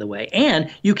than me, by the way. And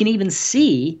you can even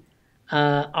see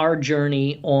our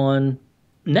journey on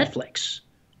Netflix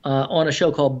on a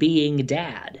show called Being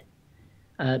Dad.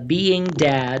 Being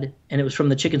Dad, and it was from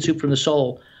the Chicken Soup from the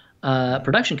Soul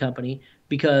production company,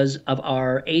 because of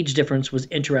our age difference was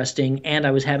interesting, and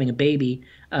I was having a baby.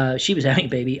 She was having a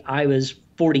baby. I was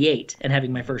 48 and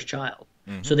having my first child.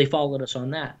 So they followed us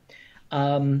on that.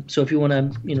 So if you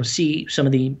want to, see some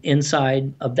of the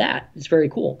inside of that, it's very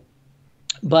cool.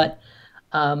 But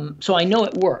so I know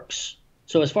it works.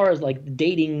 So as far as like the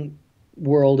dating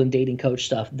world and dating coach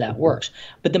stuff, that works.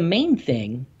 But the main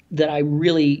thing that I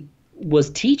really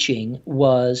was teaching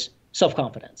was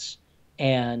self-confidence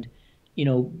and,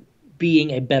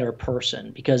 being a better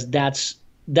person, because that's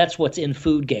what's in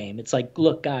Food Game. It's like,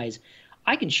 look, guys,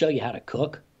 I can show you how to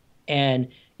cook, and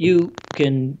you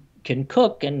can can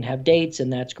cook and have dates,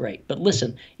 and that's great. But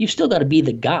listen, you've still got to be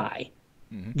the guy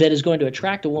that is going to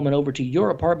attract a woman over to your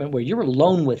apartment where you're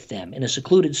alone with them in a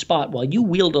secluded spot while you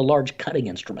wield a large cutting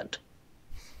instrument.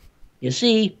 You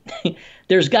see,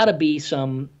 there's got to be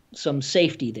some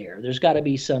safety there. There's got to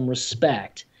be some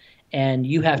respect, and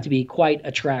you have to be quite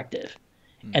attractive.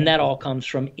 And that all comes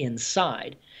from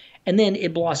inside. And then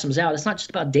it blossoms out. It's not just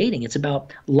about dating. It's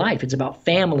about life. It's about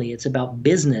family. It's about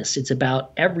business. It's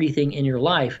about everything in your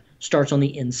life starts on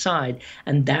the inside.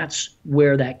 And that's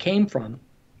where that came from.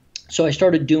 So I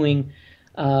started doing,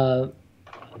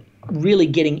 really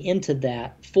getting into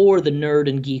that for the nerd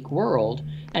and geek world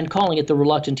and calling it the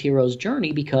Reluctant Hero's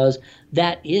Journey, because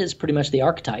that is pretty much the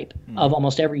archetype of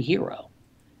almost every hero.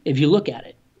 If you look at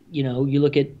it, you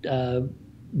look at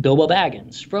Bilbo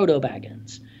Baggins, Frodo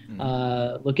Baggins,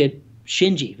 look at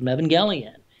Shinji from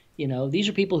Evangelion. These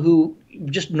are people who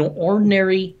just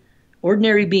ordinary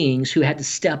beings who had to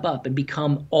step up and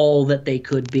become all that they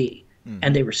could be.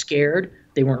 And they were scared.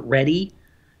 They weren't ready.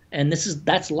 And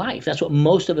that's life. That's what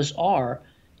most of us are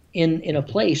in a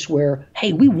place where,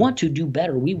 hey, we want to do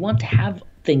better. We want to have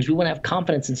things. We want to have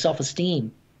confidence and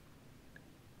self-esteem.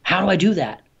 How do I do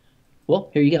that? Well,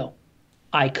 here you go.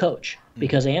 I coach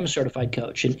because I am a certified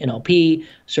coach, an NLP,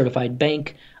 certified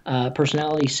bank,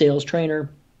 personality sales trainer.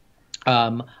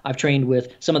 I've trained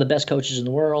with some of the best coaches in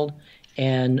the world.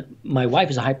 And my wife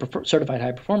is a certified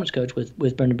high-performance coach with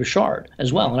Brendan Burchard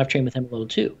as well, and I've trained with him a little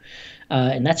too.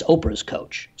 And that's Oprah's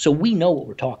coach. So we know what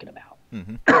we're talking about.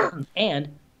 And,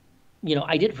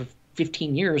 I did it for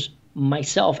 15 years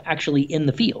myself actually in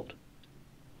the field.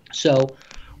 So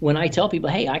when I tell people,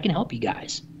 hey, I can help you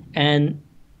guys. And,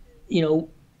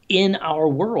 in our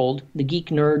world, the geek,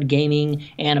 nerd, gaming,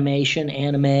 animation,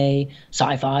 anime,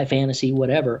 sci-fi, fantasy,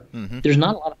 whatever, there's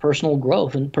not a lot of personal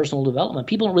growth and personal development.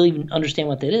 People don't really even understand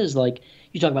what that is. Like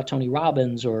you talk about Tony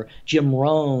Robbins or Jim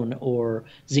Rohn or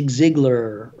Zig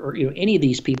Ziglar or any of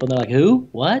these people, and they're like, who?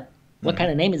 What? What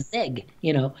kind of name is Zig?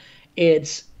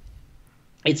 It's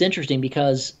interesting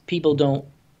because people don't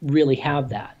really have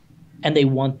that, and they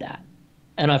want that.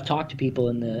 And I've talked to people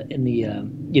in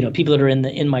the people that are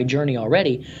in my journey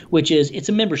already, which is it's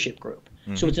a membership group.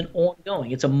 So it's an ongoing,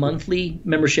 it's a monthly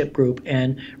membership group.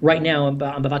 And right now I'm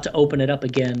about to open it up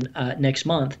again next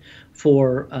month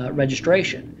for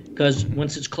registration, because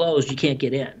once it's closed, you can't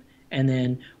get in. And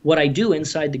then what I do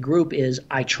inside the group is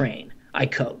I train, I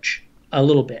coach a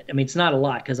little bit. I mean, it's not a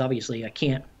lot because obviously I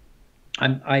can't.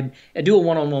 I do a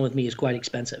one-on-one with me is quite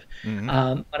expensive.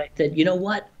 But I said, you know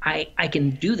what? I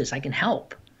can do this. I can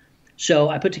help. So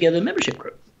I put together a membership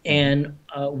group. And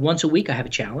once a week I have a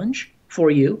challenge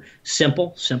for you,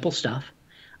 simple stuff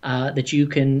that you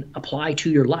can apply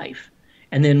to your life.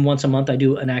 And then once a month I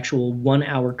do an actual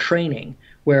 1-hour training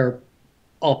where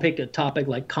I'll pick a topic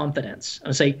like confidence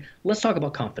and say, let's talk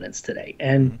about confidence today,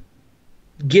 and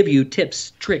give you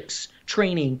tips, tricks,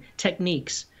 training,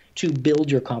 techniques to build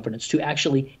your confidence, to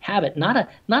actually have it. Not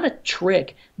a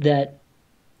trick that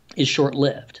is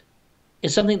short-lived.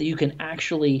 It's something that you can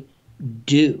actually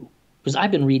do. Because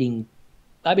I've been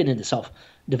into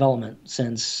self-development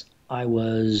since I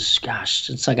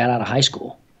got out of high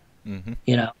school.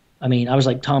 I mean, I was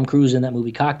like Tom Cruise in that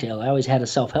movie Cocktail. I always had a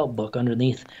self-help book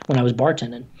underneath when I was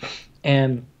bartending.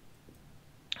 And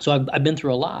so I've been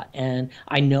through a lot, and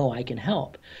I know I can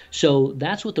help. So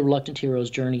that's what the Reluctant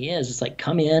Hero's Journey is. It's like,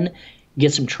 come in,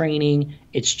 get some training.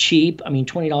 It's cheap. I mean,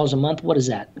 $20 a month, what is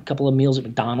that? A couple of meals at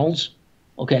McDonald's?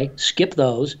 Okay, skip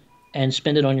those and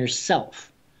spend it on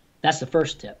yourself. That's the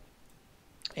first tip.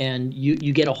 And you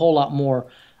get a whole lot more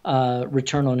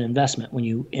return on investment when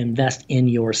you invest in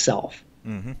yourself.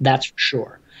 That's for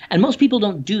sure. And most people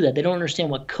don't do that. They don't understand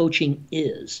what coaching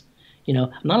is. I'm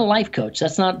not a life coach.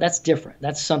 That's different.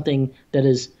 That's something that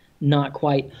is not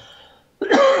quite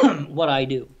what I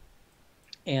do.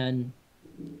 And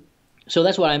so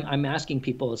that's what I'm asking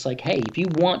people. It's like, hey, if you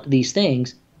want these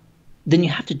things, then you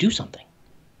have to do something.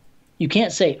 You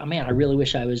can't say, oh man, I really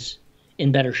wish I was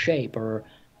in better shape, or,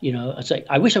 it's like,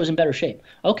 I wish I was in better shape.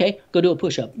 Okay, go do a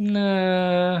push-up.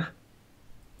 Nah.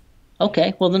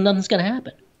 Okay, well then nothing's going to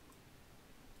happen.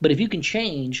 But if you can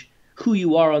change who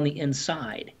you are on the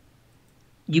inside,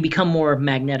 you become more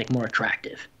magnetic, more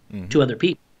attractive to other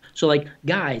people. So like,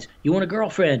 guys, you want a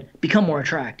girlfriend, become more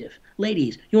attractive.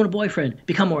 Ladies, you want a boyfriend,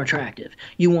 become more attractive.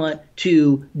 You want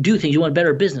to do things, you want a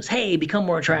better business. Hey, become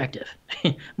more attractive.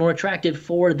 More attractive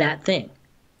for that thing,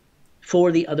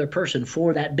 for the other person,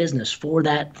 for that business, for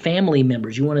that family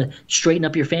members. You want to straighten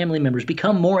up your family members,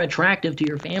 become more attractive to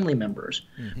your family members,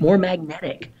 more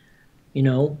magnetic,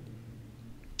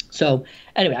 So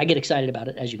anyway, I get excited about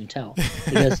it, as you can tell,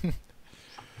 because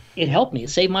it helped me. It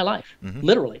saved my life.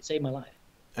 Literally, it saved my life.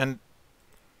 And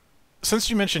since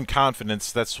you mentioned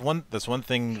confidence, that's one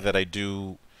thing that I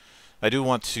do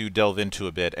want to delve into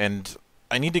a bit, and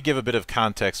I need to give a bit of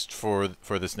context for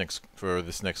this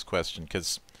next question,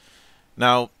 because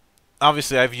now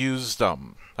obviously I've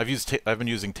been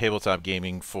using tabletop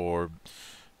gaming for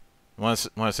want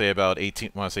to say about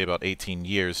 18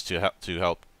 years to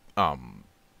help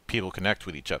people connect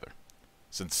with each other,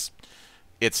 since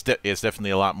it's definitely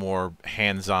a lot more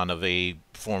hands-on of a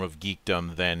form of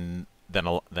geekdom than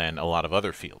a lot of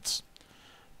other fields.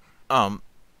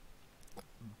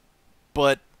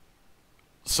 But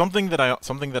something that I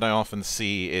often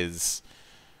see is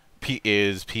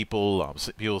people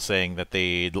saying that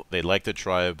they'd like to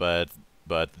try, but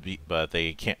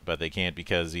they can't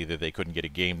because either they couldn't get a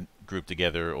game group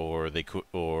together, or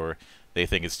they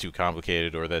think it's too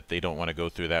complicated, or that they don't want to go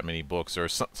through that many books, or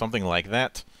something like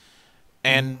that.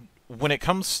 And when it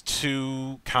comes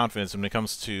to confidence, when it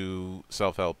comes to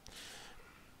self-help,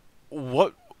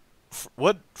 what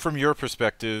from your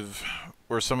perspective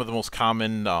were some of the most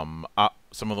common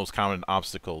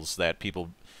obstacles that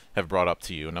people have brought up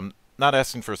to you? And I'm not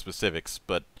asking for specifics,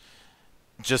 but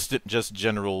just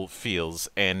general feels,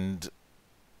 and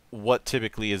what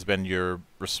typically has been your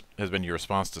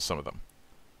response to some of them.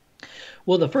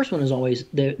 Well, the first one is always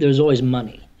there's always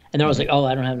money, and they're always like, "Oh,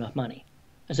 I don't have enough money."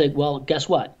 I say, "Well, guess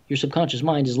what? Your subconscious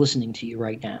mind is listening to you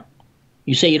right now.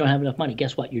 You say you don't have enough money.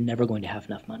 Guess what? You're never going to have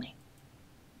enough money.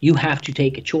 You have to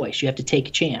take a choice. You have to take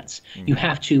a chance. You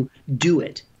have to do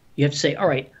it. You have to say, all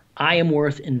right, I am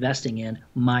worth investing in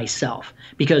myself."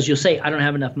 Because you'll say, I don't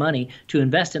have enough money to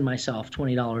invest in myself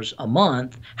 $20 a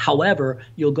month. However,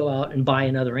 you'll go out and buy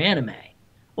another anime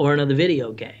or another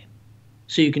video game.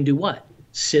 So you can do what?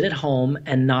 Sit at home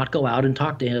and not go out and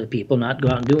talk to other people, not go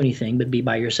out and do anything, but be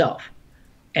by yourself.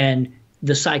 And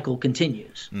the cycle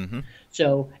continues.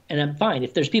 So, and I'm fine.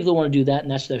 If there's people who want to do that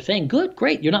and that's their thing, good,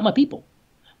 great. You're not my people.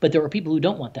 But there are people who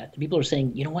don't want that. The people are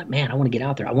saying, you know what, man, I want to get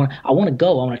out there. I want to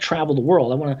go. I want to travel the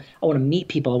world. I want to meet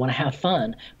people. I want to have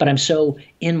fun. But I'm so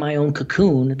in my own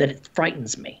cocoon that it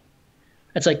frightens me.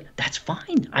 It's like, that's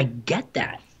fine. I get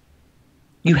that.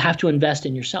 You have to invest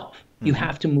in yourself. You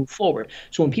have to move forward.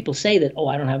 So when people say that, oh,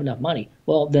 I don't have enough money,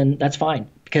 well, then that's fine,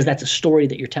 because that's a story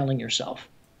that you're telling yourself,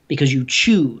 because you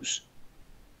choose.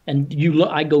 And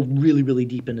I go really, really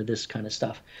deep into this kind of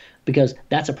stuff, because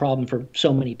that's a problem for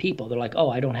so many people. They're like,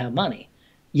 oh, I don't have money.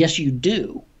 Yes, you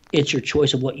do. It's your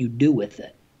choice of what you do with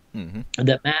it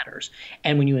that matters.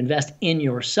 And when you invest in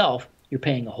yourself, you're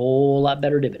paying a whole lot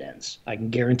better dividends. I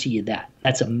can guarantee you that.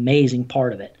 That's an amazing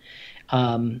part of it.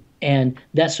 And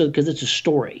that's so because it's a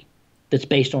story that's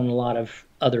based on a lot of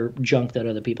other junk that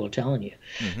other people are telling you.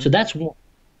 So that's one.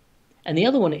 And the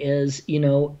other one is,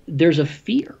 there's a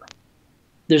fear.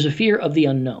 There's a fear of the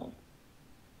unknown.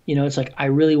 It's like, I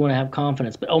really want to have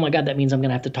confidence, but oh my God, that means I'm going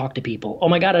to have to talk to people. Oh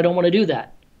my God, I don't want to do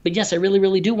that. But yes, I really,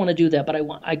 really do want to do that, but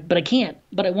I can't,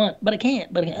 but I want, but I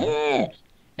can't, but I can't.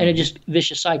 And it just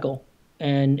vicious cycle,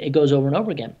 and it goes over and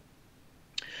over again.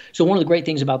 So one of the great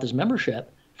things about this membership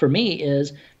for me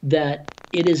is that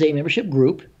it is a membership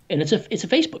group, and it's a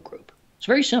Facebook group. It's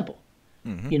very simple.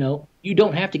 You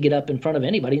don't have to get up in front of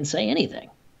anybody and say anything.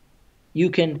 You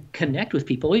can connect with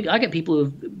people. I got people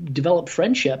who've developed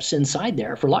friendships inside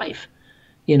there for life,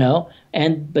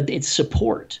 but it's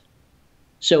support.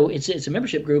 So it's a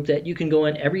membership group that you can go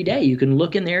in every day. You can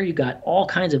look in there. You got all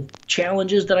kinds of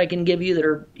challenges that I can give you that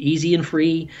are easy and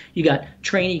free. You got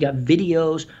training, you got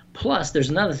videos. Plus, there's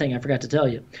another thing I forgot to tell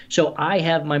you. So I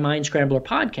have my Mind Scrambler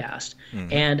podcast,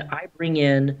 and I bring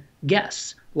in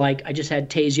guests. Like I just had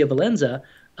Tasia Valenza,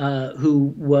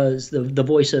 who was the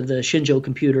voice of the Shinjo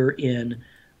computer in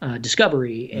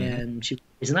Discovery, and she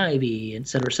plays an Ivy, et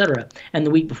cetera, et cetera. And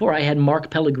the week before, I had Mark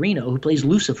Pellegrino, who plays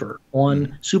Lucifer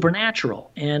on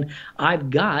Supernatural. And I've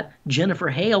got Jennifer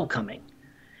Hale coming,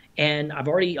 and I've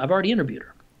already interviewed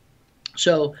her.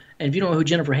 So, and if you don't know who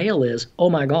Jennifer Hale is, oh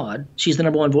my God, she's the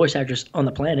 #1 voice actress on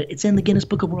the planet. It's in the Guinness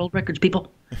Book of World Records, people.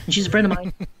 And she's a friend of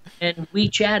mine. And we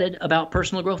chatted about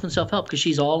personal growth and self-help because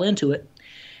she's all into it.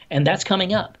 And that's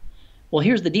coming up. Well,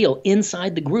 here's the deal.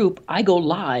 Inside the group, I go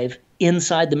live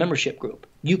inside the membership group.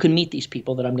 You can meet these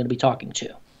people that I'm going to be talking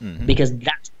to because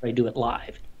that's where I do it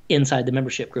live, inside the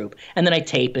membership group. And then I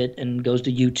tape it and goes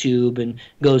to YouTube and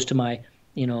goes to my,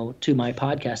 to my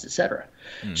podcast, et cetera.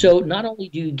 So not only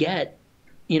do you get,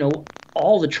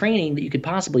 all the training that you could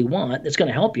possibly want that's going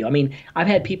to help you. I mean, I've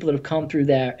had people that have come through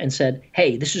there and said,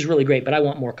 hey, this is really great, but I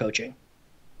want more coaching.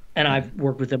 And I've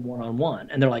worked with them one-on-one.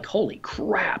 And they're like, holy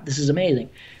crap, this is amazing.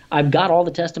 I've got all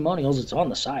the testimonials. It's on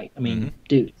the site. I mean,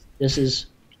 dude, there's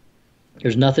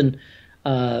nothing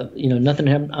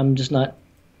Nothing. I'm just not.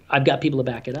 I've got people to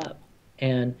back it up.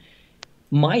 And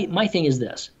my thing is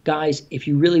this, guys, if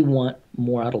you really want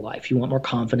more out of life, you want more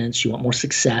confidence, you want more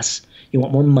success, you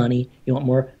want more money, you want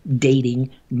more dating,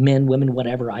 men, women,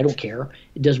 whatever, I don't care.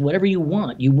 It does whatever you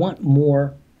want. You want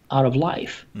more out of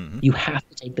life. You have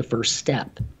to take the first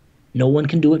step. No one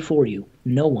can do it for you.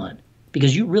 No one.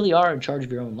 Because you really are in charge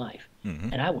of your own life.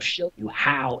 And I will show you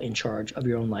how in charge of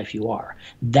your own life you are.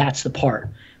 That's the part.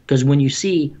 Because when you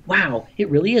see, wow, it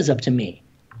really is up to me,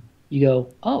 you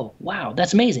go, oh, wow,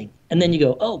 that's amazing. And then you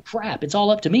go, oh, crap, it's all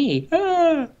up to me.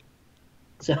 Ah!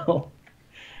 So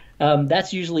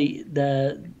that's usually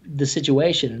the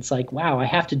situation. It's like, wow, I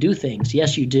have to do things.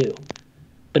 Yes, you do.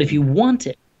 But if you want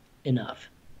it enough,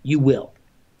 you will.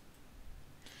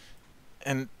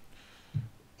 And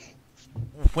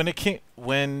when it came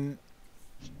when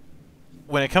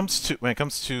it comes to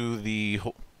the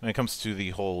whole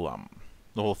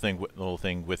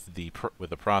thing with the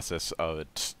process of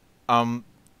it, I'm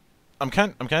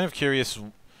kind of curious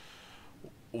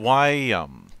why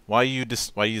you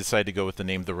decided to go with the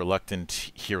name The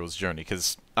Reluctant Hero's Journey,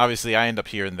 because obviously I end up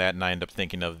hearing that and I end up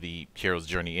thinking of the hero's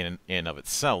journey in and of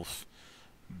itself,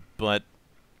 but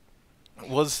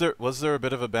was there a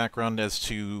bit of a background as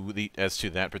to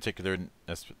that particular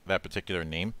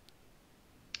name?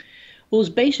 Well, it was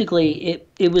basically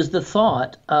it was the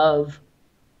thought of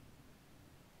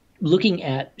looking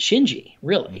at Shinji,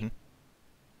 really.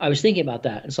 I was thinking about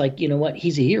that. It's like, you know what?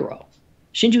 He's a hero.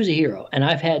 Shinji was a hero, and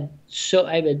I've had so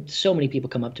many people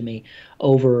come up to me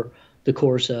over the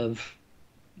course of,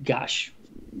 gosh,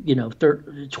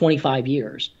 25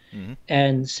 years,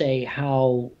 and say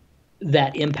how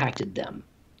that impacted them.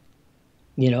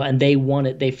 And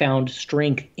they found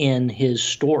strength in his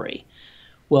story.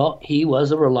 Well, he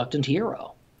was a reluctant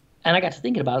hero. And I got to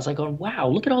thinking about it. It's like, going, wow,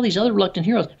 look at all these other reluctant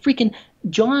heroes. Freaking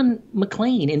John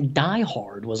McClane in Die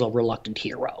Hard was a reluctant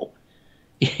hero.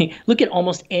 Look at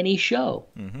almost any show.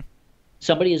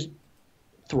 Somebody is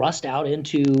thrust out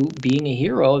into being a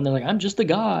hero, and they're like, I'm just the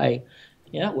guy.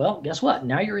 Yeah, well, guess what?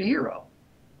 Now you're a hero.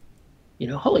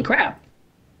 Holy crap.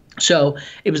 So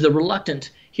it was the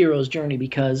reluctant hero's journey,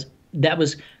 because that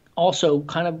was also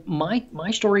kind of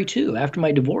my story too. After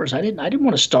my divorce, I didn't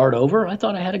want to start over. I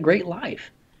thought I had a great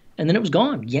life, and then it was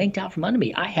gone, yanked out from under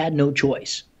me. I had no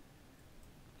choice,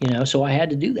 so I had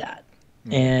to do that.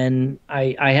 And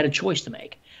I had a choice to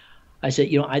make. I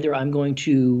said, either I'm going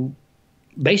to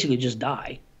basically just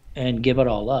die and give it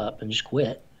all up and just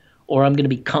quit, or I'm going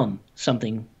to become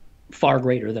something far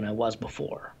greater than I was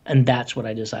before. And that's what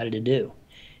I decided to do.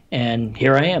 And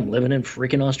here I am, living in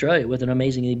freaking Australia with an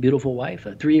amazingly beautiful wife,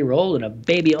 a 3-year-old, and a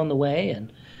baby on the way,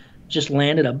 and just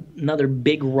landed another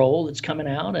big role that's coming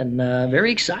out, and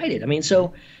very excited. I mean,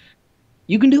 so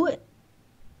you can do it.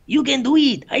 You can do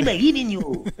it. I believe in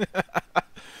you.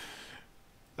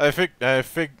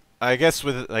 I guess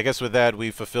with that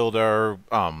we fulfilled our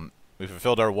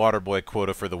water boy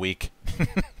quota for the week.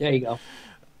 There you go.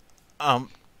 And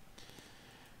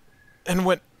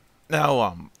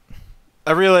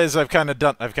I realize I've kind of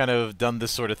done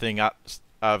this sort of thing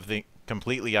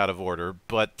completely out of order,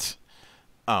 but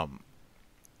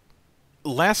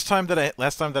last time that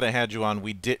I had you on,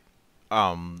 we did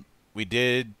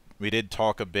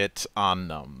talk a bit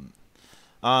on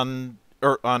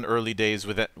early days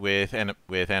with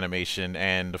animation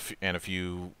and a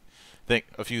few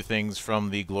things from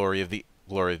the glory of the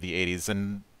 80s,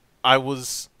 and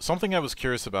something I was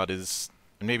curious about is,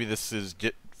 and maybe this is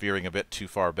veering a bit too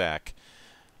far back,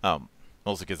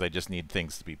 mostly because I just need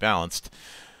things to be balanced.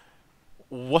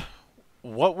 What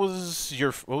was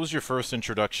your first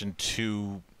introduction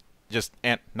to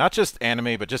not just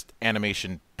anime, but just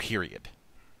animation, period?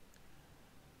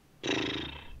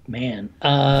 Man,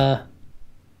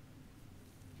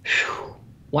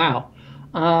 wow.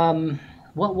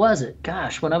 What was it?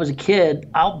 Gosh, when I was a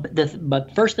kid,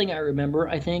 but first thing I remember,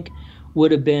 I think,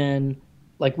 would have been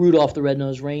like Rudolph the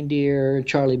Red-Nosed Reindeer,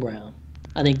 Charlie Brown.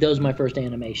 I think those are my first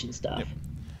animation stuff.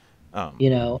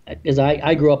 Yep. Because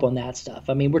I grew up on that stuff.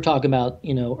 I mean, we're talking about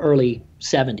early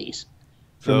 70s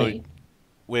for me.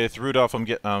 With Rudolph, I'm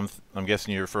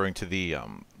guessing you're referring to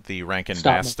the Rankin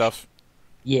Bass stuff.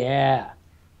 Yeah,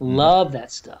 love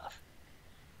that stuff.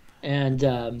 And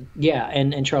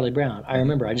and Charlie Brown. I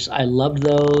remember. I loved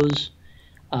those.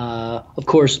 Of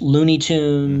course, Looney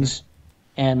Tunes,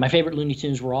 and my favorite Looney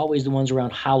Tunes were always the ones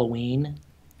around Halloween.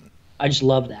 I just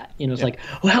love that. It's like,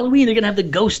 Halloween, they're gonna have the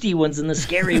ghosty ones and the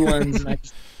scary ones, and I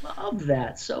just love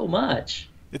that so much.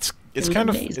 It's kind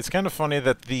of funny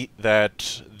that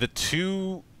the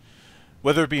two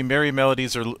whether it be Merry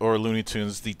Melodies or Looney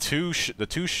Tunes, the two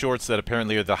shorts that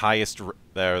apparently are the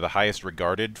highest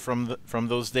regarded from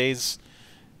those days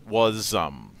was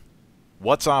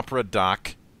What's Opera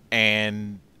Doc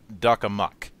and Duck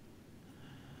Amuck.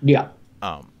 Yeah.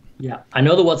 Um, Yeah. I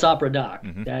know the What's Opera Doc.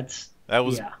 mhm. That's That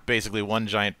was yeah. basically one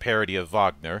giant parody of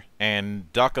Wagner,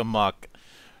 and Duck Amuck.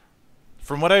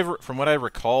 From what I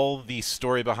recall, the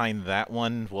story behind that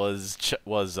one was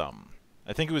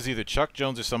I think it was either Chuck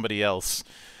Jones or somebody else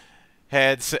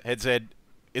had said,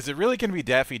 "Is it really going to be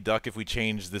Daffy Duck if we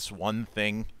change this one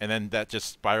thing?" And then that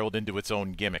just spiraled into its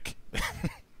own gimmick.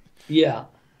 Yeah.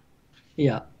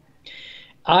 Yeah.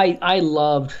 I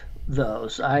loved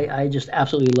those. I just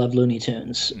absolutely love Looney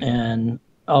Tunes Mhm. and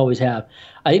always have.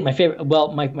 I think my favorite.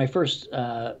 Well, my first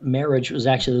marriage was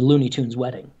actually the Looney Tunes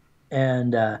wedding,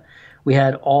 and we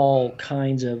had all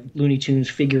kinds of Looney Tunes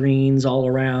figurines all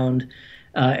around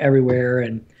everywhere.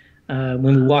 And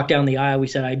when we walked down the aisle, we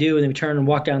said "I do," and then we turned and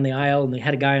walked down the aisle, and they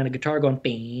had a guy on a guitar going.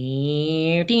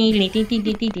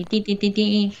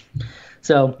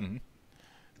 So Mhm.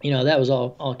 that was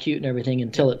all cute and everything Yeah.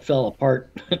 until it fell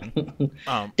apart Mhm.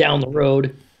 Um. down the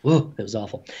road. Ooh, it was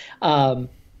awful. Um,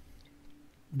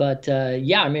 but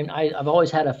yeah, I mean, I've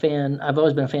always had a fan. I've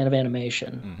always been a fan of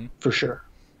animation Mhm. for sure.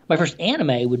 My first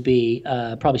anime would be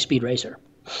probably Speed Racer.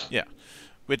 Yeah.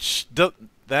 Which do,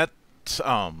 that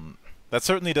um that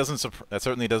certainly doesn't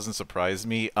surprise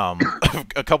me.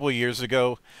 A couple of years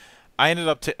ago, I ended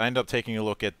up taking a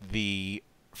look at the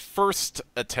first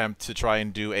attempt to try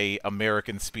and do a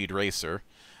American Speed Racer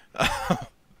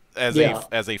Yeah,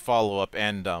 as a follow up,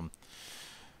 and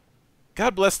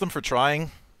God bless them for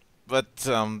trying, but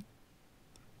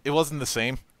it wasn't the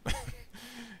same.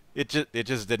 It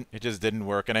just didn't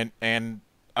work, and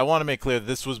I want to make clear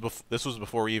this was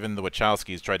before even the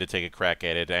Wachowskis tried to take a crack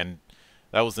at it, and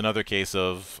that was another case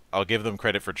of I'll give them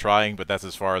credit for trying, but that's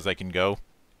as far as I can go.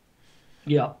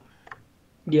 yeah,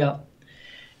 yeah.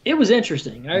 It was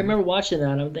interesting. I Hmm. remember watching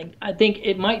that. I think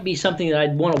it might be something that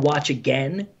I'd want to watch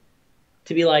again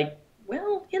to be like,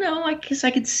 well, I guess I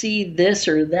could see this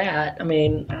or that. I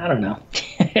mean, I don't know.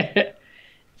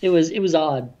 It was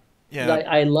odd because Yeah.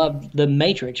 I loved The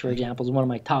Matrix, for example, is one of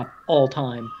my top all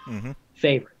time Hmm.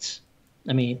 favorites.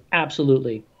 I mean,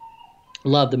 absolutely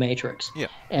love The Matrix, Yeah.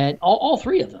 and all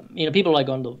three of them. People are like,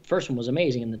 going, the first one was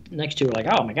amazing, and the next two are like,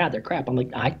 oh my god, they're crap. I'm like,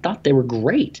 I thought they were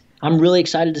great. I'm really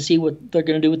excited to see what they're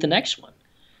going to do with the next one.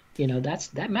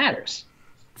 That matters.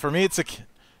 For me,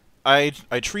 I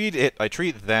treat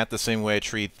that the same way I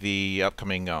treat the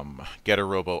upcoming Getter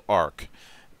Robo arc,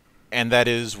 and that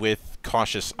is with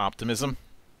cautious optimism.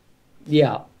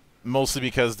 Yeah, Mostly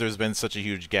because there's been such a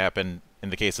huge gap, in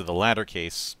the case of the latter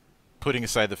case, putting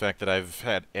aside the fact that I've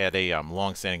had a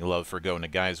long-standing love for Go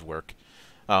Nagai's work.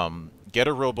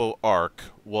 Getter Robo arc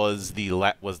was the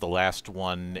last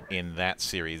one in that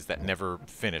series that never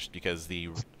finished because the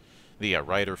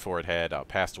writer for it had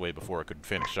passed away before it could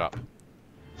finish up,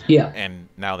 yeah, and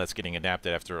now that's getting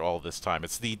adapted after all this time.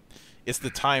 It's the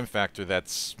time factor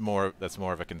that's more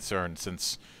of a concern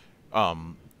since,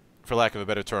 um, for lack of a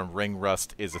better term, ring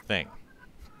rust is a thing.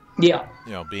 yeah,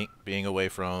 You know, being away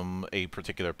from a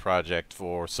particular project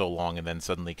for so long and then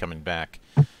suddenly coming back,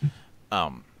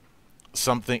 um,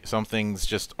 some things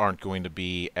just aren't going to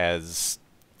be as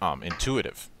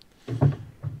intuitive.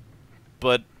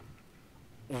 But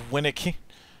when it came,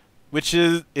 which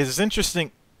is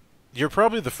interesting. You're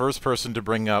probably the first person to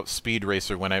bring up Speed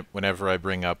Racer whenever I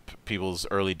bring up people's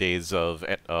early days of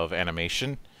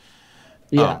animation.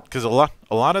 yeah, Because a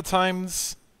lot of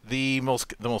times the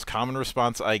most common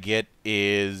response I get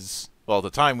is, well, at the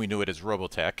time we knew it as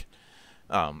Robotech.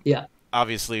 Um, yeah.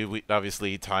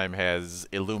 obviously time has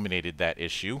illuminated that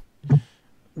issue,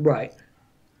 Right.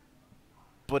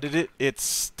 but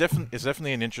it's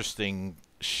definitely an interesting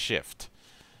shift.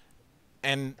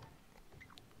 And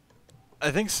I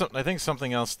think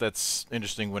something else that's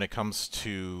interesting when it comes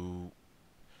to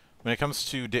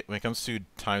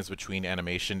times between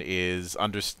animation is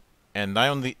and I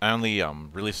only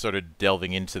really started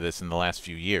delving into this in the last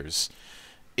few years,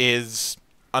 is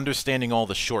understanding all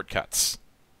the shortcuts,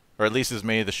 or at least as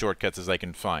many of the shortcuts as I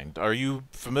can find. Are you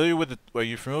familiar with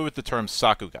the term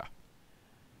sakuga?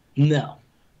 No.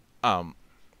 Um,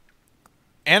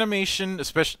 Animation,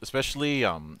 especially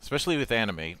with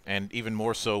anime, and even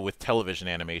more so with television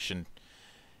animation,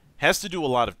 has to do a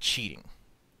lot of cheating.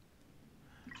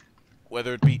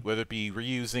 Whether it be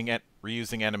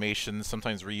reusing animations,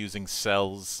 sometimes reusing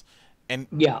cells, and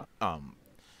Yeah. um,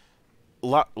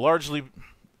 largely,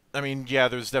 I mean, yeah,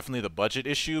 there's definitely the budget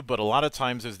issue, but a lot of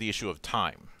times there's the issue of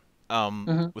time.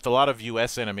 Hmm. With a lot of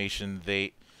U.S. animation,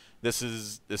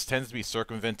 this tends to be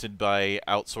circumvented by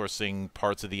outsourcing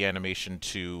parts of the animation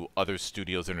to other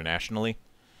studios internationally.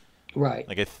 Right.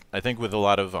 Like I think with a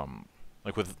lot of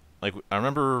like I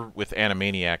remember with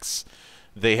Animaniacs,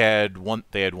 they had one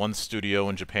studio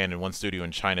in Japan and one studio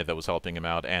in China that was helping him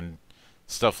out, and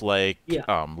stuff like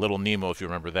Yeah. Little Nemo, if you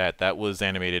remember that was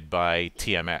animated by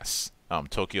TMS,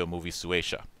 Tokyo Movie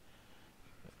Sueisha.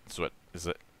 That's what is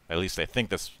it? At least I think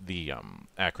that's the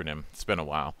acronym. It's been a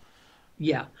while,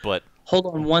 Yeah. but Hold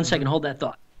on 1 second. Hold that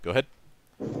thought. go ahead.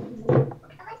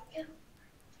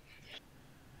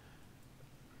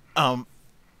 Um,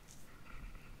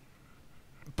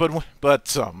 the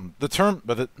term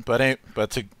but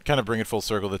to kind of bring it full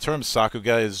circle, the term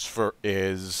sakuga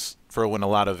is for when a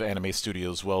lot of anime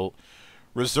studios will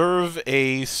reserve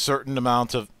a certain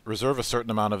amount of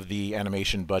the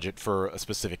animation budget for a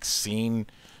specific scene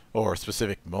or a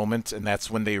specific moment, and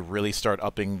that's when they really start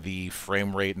upping the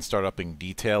frame rate and start upping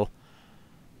detail.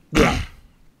 Yeah.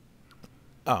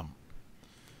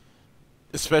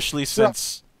 Especially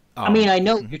since I mean, I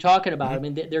know what you're talking about. I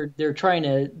mean, they're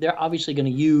obviously going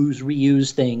to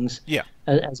reuse things yeah.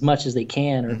 as much as they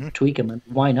can or tweak them. And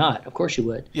why not? Of course you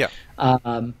would. Yeah.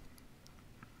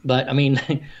 But I mean,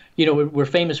 we're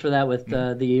famous for that with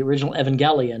the original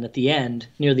Evangelion at the end,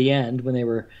 near the end, when they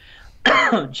were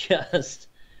just.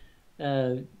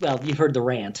 Well, you've heard the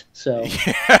rant, so.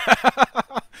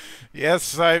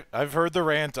 Yes, I've heard the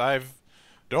rant.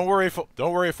 Don't worry,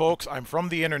 folks. I'm from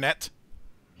the internet.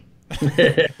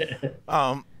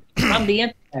 From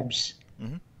the interwebs.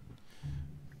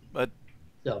 But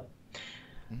So.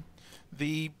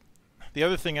 the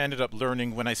other thing I ended up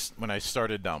learning when I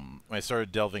started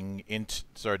delving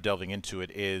into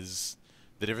it is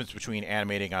the difference between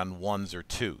animating on ones or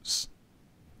twos.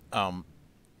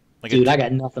 Dude, I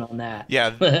got nothing on that.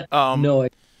 Yeah. No.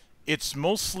 It's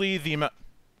mostly the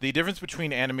difference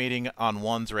between animating on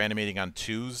ones or animating on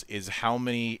twos is how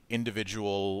many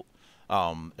individual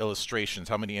illustrations,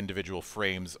 how many individual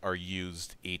frames are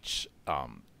used each. How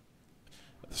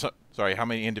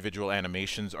many individual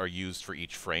animations are used for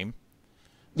each frame.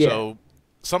 Yeah. So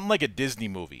something like a Disney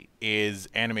movie is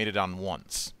animated on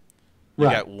ones. You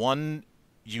Right. got one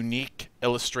unique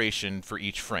illustration for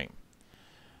each frame.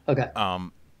 Okay.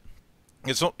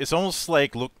 It's almost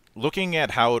like looking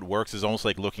at how it works is almost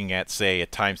like looking at, say, a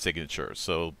time signature.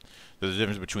 So there's a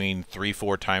difference between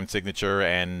 3/4 time signature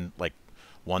and like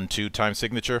 1/2 time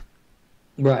signature.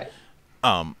 Right.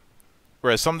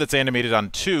 Whereas something that's animated on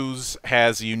twos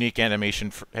has a unique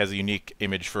has a unique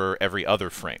image for every other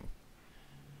frame.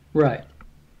 Right.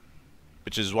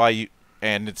 Which is why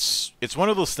it's one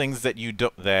of those things that you're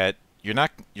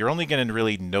only going to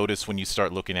really notice when you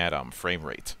start looking at frame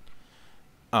rate.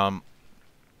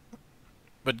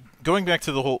 But going back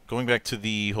to the whole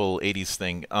 80s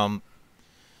thing,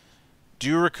 do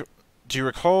you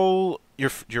recall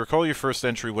your first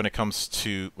entry when it came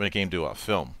to a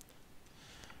film?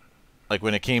 Like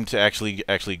when it came to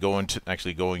actually going to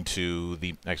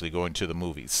the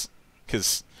movies,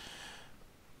 because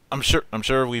I'm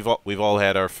sure we've all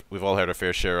had our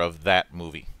fair share of that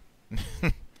movie.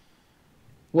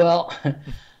 Well,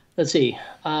 let's see.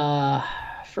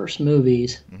 First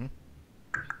movies.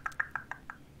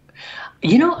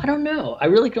 I don't know. I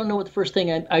really don't know what the first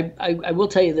thing. I will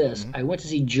tell you this. I went to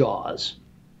see Jaws.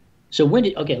 So I'll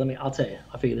tell you.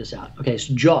 I'll figure this out. Okay,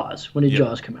 so Jaws. When did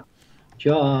Jaws come out?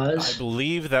 Jaws. I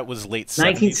believe that was late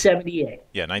 1978.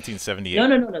 Yeah, 1978.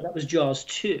 No. That was Jaws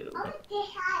 2.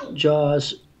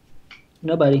 Jaws.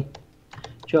 Nobody.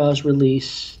 Jaws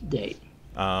release date.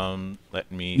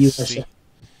 Let me USA. see.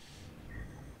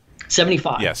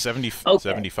 75. Yeah,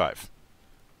 75.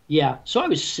 Yeah, so I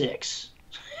was 6.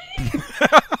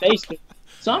 Basically.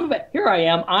 So here I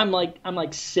am. I'm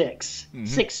like 6,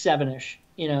 6, 7-ish,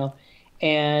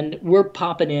 and we're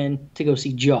popping in to go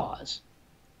see Jaws.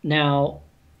 Now,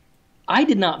 I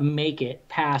did not make it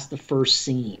past the first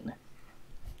scene.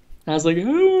 I was like, I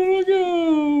don't want to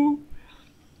go.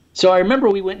 So I remember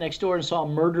we went next door and saw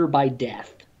Murder by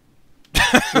Death,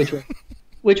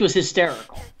 which was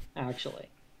hysterical, actually.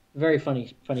 Very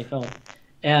funny film.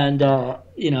 And, so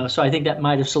I think that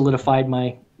might have solidified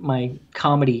my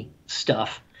comedy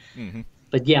stuff.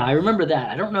 But yeah, I remember that.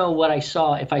 I don't know what I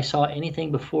saw, if I saw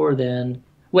anything before then.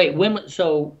 Wait,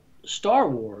 so Star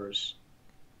Wars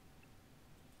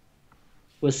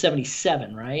was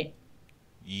 77, right?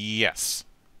 Yes.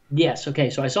 Yes, okay.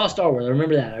 So I saw Star Wars. I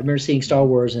remember that. I remember seeing Star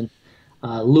Wars in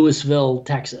Louisville,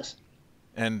 Texas.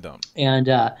 And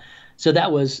so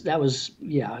that was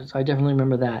yeah. So I definitely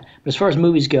remember that. But as far as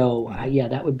movies go,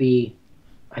 that would be.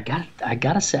 I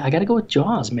gotta go with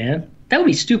Jaws, man. That would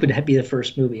be stupid to be the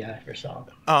first movie I ever saw.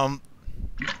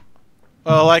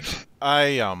 Well, like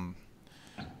I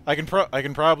can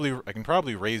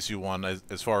probably raise you one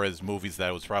as far as movies that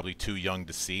I was probably too young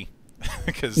to see,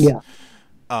 because Yeah.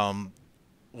 um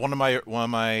one of my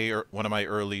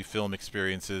early film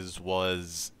experiences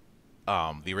was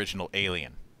the original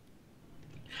Alien,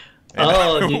 and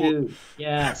Oh, dude.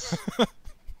 Yes.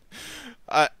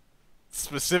 I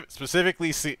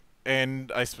specifically see,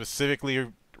 and I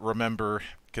specifically remember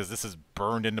because this has been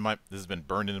burned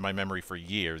into my memory for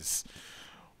years.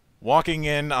 Walking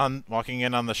in on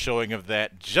the showing of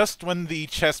that just when the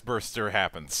chest burster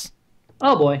happens.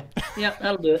 Oh boy. Yeah,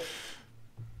 that'll do it.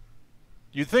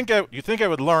 You'd think I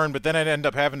would learn, but then I'd end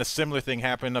up having a similar thing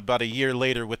happen about a year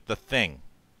later with The Thing.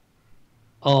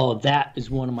 Oh, that is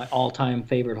one of my all-time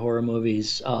favorite horror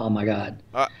movies. Oh my God.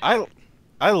 Uh,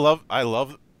 I love.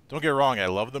 Don't get me wrong, I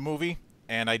love the movie,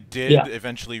 and I did Yeah.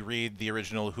 eventually read the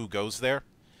original Who Goes There,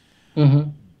 Hmm.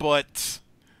 but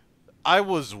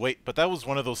but that was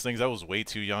one of those things I was way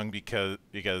too young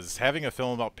because having a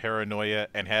film about paranoia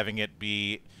and having it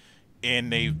be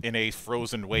in a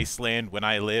frozen wasteland when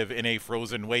I live in a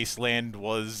frozen wasteland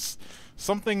was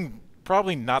something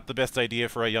probably not the best idea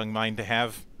for a young mind to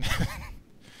have.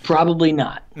 Probably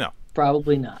not. No.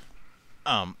 Probably not.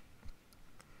 Um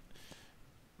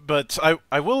but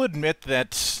I will admit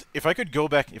that if I could go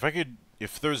back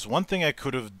if there's one thing I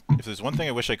could have if there's one thing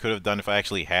I wish I could have done if I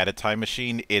actually had a time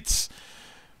machine, it's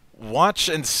watch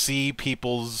and see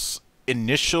people's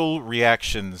initial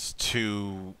reactions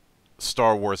to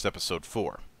Star Wars Episode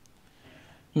 4.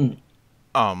 Hmm.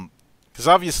 Because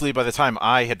obviously, by the time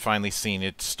I had finally seen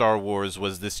it, Star Wars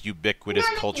was this ubiquitous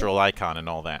cultural icon and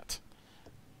all that.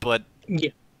 But Yeah.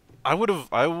 I would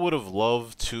have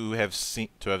loved to have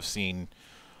seen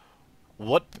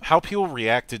what how people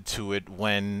reacted to it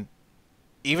when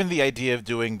even the idea of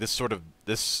doing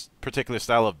this particular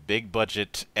style of big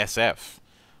budget SF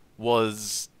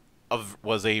was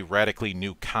a radically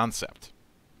new concept.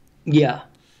 Yeah.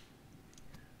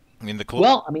 I mean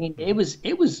Well, I mean, it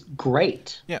was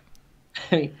great. yeah.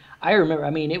 I mean, I remember. I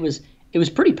mean, it was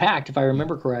pretty packed if I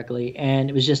remember correctly, and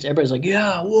it was just everybody's like,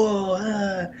 yeah,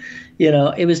 whoa,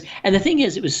 it was. And the thing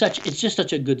is, it's just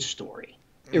such a good story.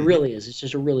 It Hmm. really is. It's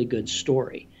just a really good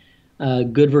story.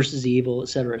 Good versus evil, et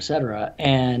cetera, et cetera.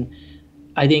 And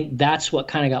I think that's what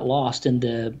kind of got lost in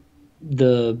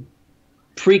the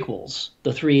prequels,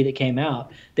 the three that came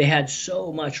out. They had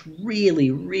so much really,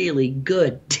 really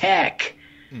good tech.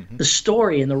 Hmm. The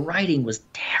story and the writing was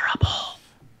terrible.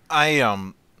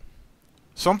 I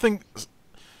something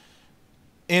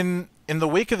in the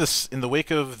wake of this in the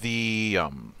wake of the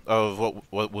of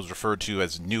what was referred to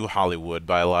as New Hollywood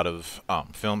by a lot of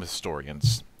film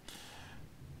historians.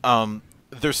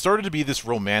 There started to be this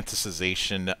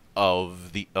romanticization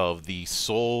of the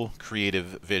sole creative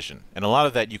vision, and a lot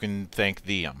of that you can thank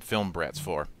the film brats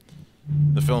for.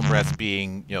 The film brats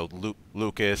being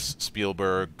Lucas,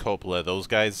 Spielberg, Coppola, those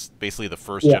guys, basically the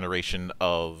first Yeah. generation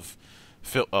of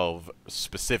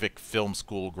specific film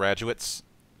school graduates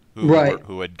Right.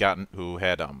 who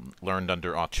had learned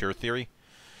under auteur theory.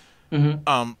 Hmm.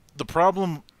 The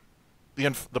problem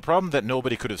the problem that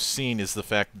nobody could have seen is the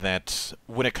fact that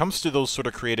when it comes to those sort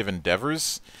of creative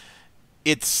endeavors,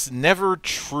 it's never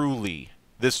truly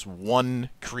this one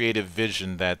creative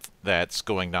vision that's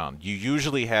going on. You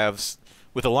usually have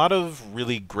with a lot of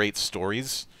really great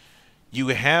stories, you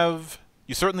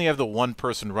certainly have the one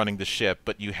person running the ship,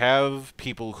 but you have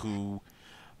people who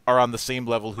are on the same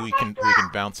level who you can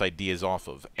bounce ideas off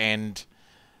of. And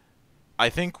I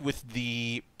think with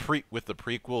the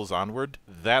prequels onward,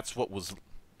 that's what was,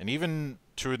 and even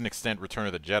to an extent Return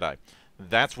of the Jedi,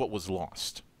 that's what was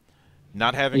lost.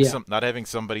 Yeah. Not having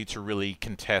somebody to really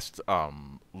contest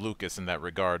Lucas in that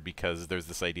regard, because there's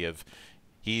this idea of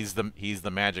he's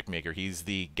the magic maker. He's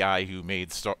the guy who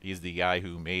made Star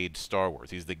Wars.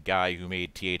 He's the guy who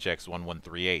made THX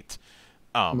 1138.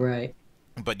 Um, Right.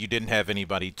 but you didn't have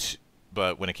anybody to.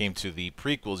 But when it came to the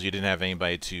prequels, you didn't have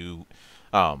anybody to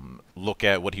look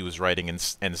at what he was writing and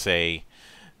say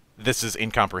this is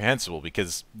incomprehensible,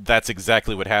 because that's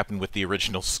exactly what happened with the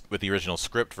original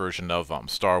script version of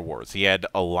Star Wars. He had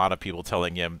a lot of people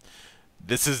telling him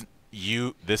this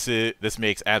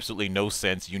makes absolutely no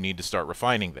sense. You need to start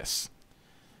refining this.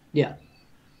 Yeah.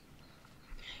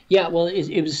 Yeah. Well,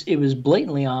 it was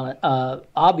blatantly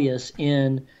obvious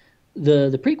in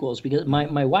the prequels because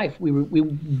my wife we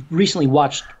recently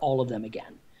watched all of them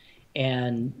again,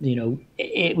 and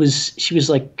she was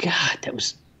like, God, that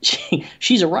was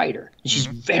she's a writer and she's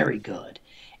Hmm. very good.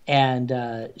 And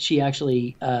she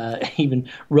actually even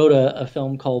wrote a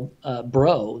film called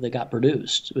Bro that got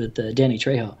produced with Danny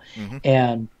Trejo. Hmm.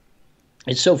 And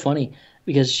it's so funny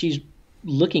because she's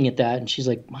looking at that and she's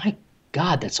like, my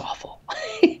God, that's awful.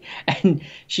 And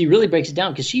she really breaks it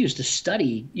down because she used to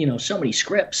study, so many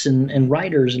scripts and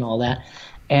writers and all that.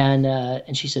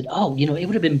 And she said, oh, it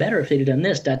would have been better if they'd have done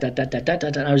this, dot, dot, dot, dot, dot,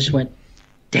 dot. And I just went,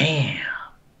 damn,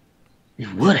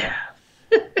 it would have.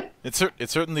 It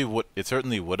certainly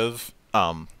would have.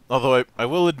 Although I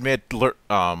will admit,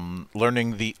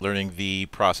 learning the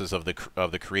process of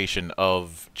the creation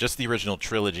of just the original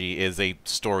trilogy is a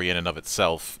story in and of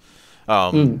itself.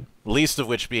 Mm, Least of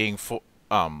which being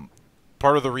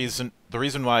part of the reason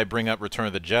why I bring up Return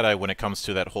of the Jedi when it comes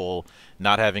to that whole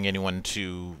not having anyone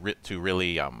to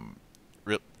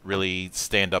really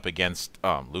stand up against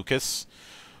Lucas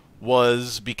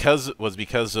was because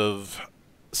of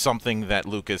something that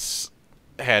Lucas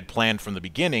had planned from the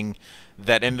beginning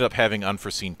that ended up having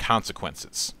unforeseen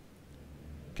consequences.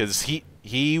 Because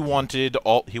he wanted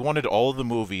all of the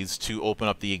movies to open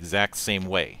up the exact same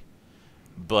way,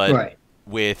 but right,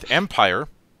 with Empire,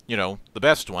 the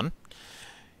best one,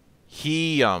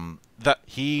 he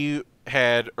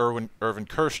had Irvin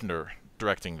Kershner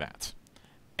directing that,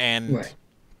 and right,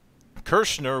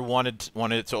 Kershner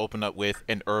wanted it to open up with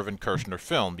an Irvin Kershner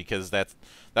film because that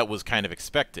was kind of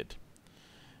expected.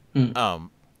 mm,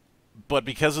 But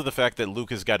because of the fact that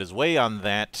Lucas got his way on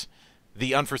that,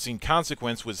 the unforeseen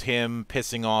consequence was him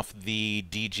pissing off the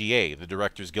DGA, the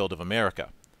Directors Guild of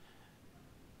America.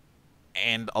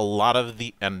 And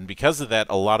because of that,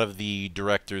 a lot of the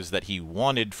directors that he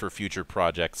wanted for future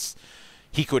projects,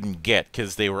 he couldn't get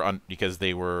because they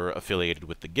were affiliated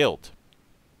with the guild.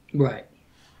 right.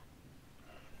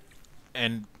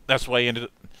 And that's why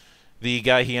the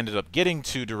guy he ended up getting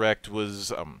to direct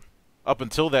was up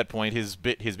until that point his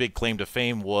big claim to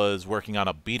fame was working on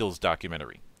a Beatles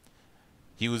documentary.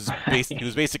 He was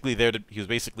basically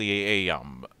a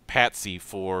patsy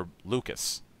for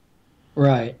Lucas.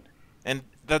 Right. And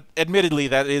that admittedly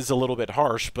that is a little bit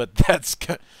harsh, but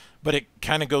but it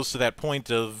kind of goes to that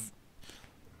point of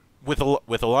with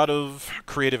a lot of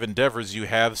creative endeavors, you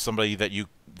have somebody that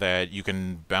you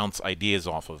can bounce ideas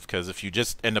off of. Because if you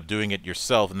just end up doing it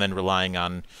yourself and then relying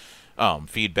on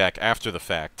feedback after the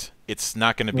fact, it's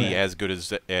not going to be Right. as good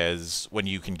as when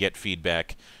you can get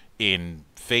feedback in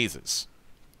phases.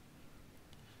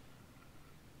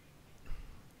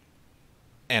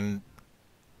 And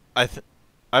I th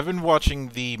I've been watching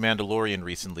The Mandalorian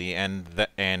recently, and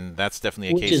that's definitely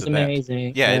a Which case is of that.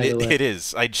 amazing, Yeah, by the way. it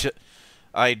is.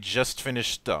 I just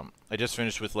finished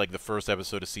with like the first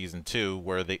episode of season 2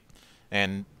 where they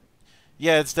and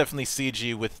yeah, it's definitely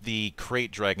CG with the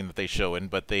crate dragon that they show in,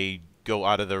 but they go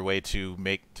out of their way to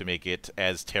make it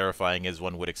as terrifying as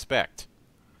one would expect.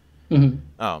 Hmm.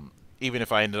 Even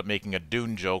if I ended up making a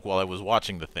Dune joke while I was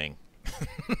watching the thing.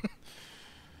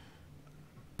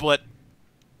 But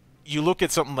you look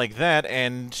at something like that,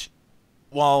 and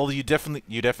while you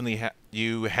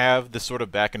have this sort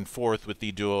of back and forth with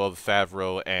the duo of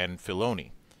Favreau and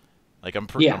Filoni. Like I'm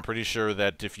Yeah. pretty sure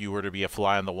that if you were to be a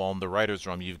fly on the wall in the writers'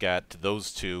 room, you've got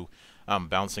those two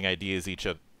bouncing ideas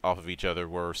off of each other,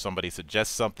 where somebody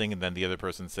suggests something and then the other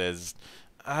person says,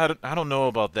 I don't know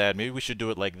about that. Maybe we should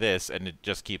do it like this," and it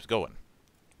just keeps going.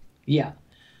 Yeah.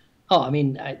 Oh, I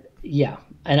mean, yeah.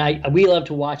 And we love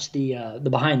to watch the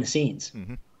behind the scenes.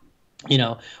 Hmm.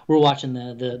 We're watching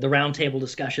the round table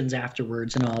discussions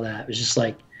afterwards and all that. It was just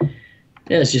like,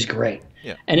 yeah, it's just great.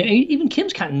 Yeah. And even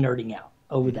Kim's kind of nerding out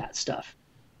over that stuff.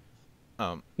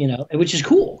 Um, Which is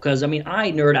cool because I mean,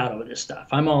 I nerd out over this stuff.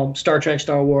 I'm all Star Trek,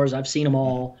 Star Wars. I've seen them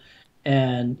all,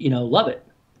 and love it.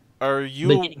 are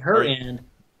But you getting her in,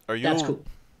 are that's you cool.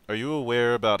 are you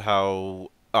aware about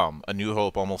how A New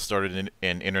Hope almost started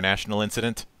an international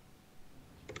incident?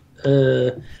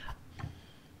 Uh,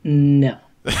 no.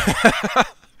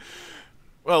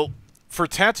 Well, for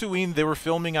Tatooine, they were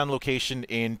filming on location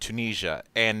in Tunisia,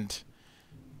 and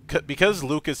because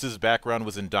Lucas's background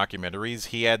was in documentaries,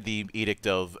 he had the edict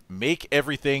of make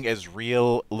everything as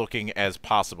real looking as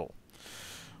possible.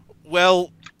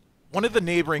 Well, one of the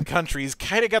neighboring countries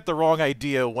kind of got the wrong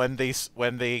idea when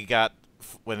they got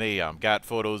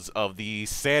photos of the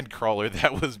sandcrawler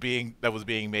that was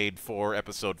being made for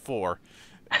Episode 4,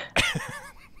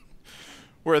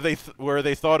 where they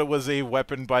thought it was a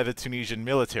weapon by the Tunisian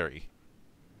military.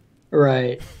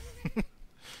 Right.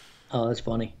 Oh, that's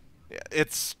funny.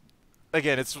 It's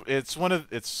again, it's one of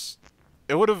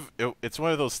it would have it's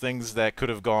one of those things that could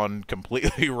have gone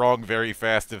completely wrong very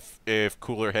fast if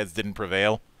cooler heads didn't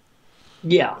prevail.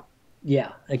 Yeah.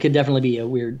 Yeah. It could definitely be a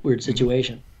weird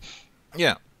situation.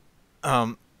 Yeah.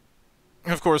 Um.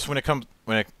 Of course,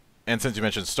 and since you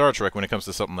mentioned Star Trek, when it comes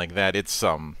to something like that, it's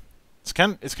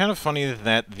kind of funny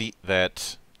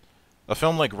that a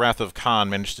film like Wrath of Khan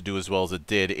managed to do as well as it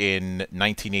did in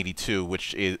 1982,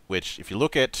 which if you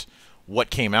look at what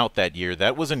came out that year,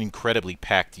 that was an incredibly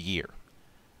packed year.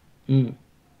 Mm.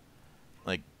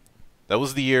 Like that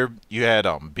was the year you had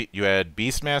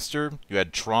Beastmaster, you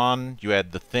had Tron, you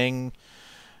had The Thing,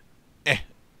 eh,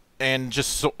 and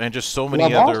just so many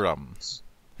Love all other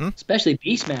especially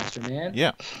Beastmaster, man.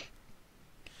 yeah.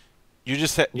 You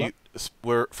just had Love. you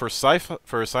were for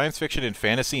science fiction and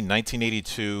fantasy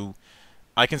 1982.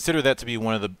 I consider that to be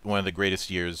one of the greatest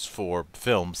years for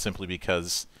film, simply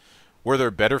because were there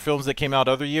better films that came out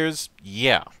other years?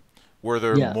 Yeah.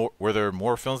 Yeah, Were there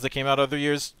more films that came out other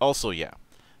years? Also, yeah.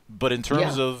 But in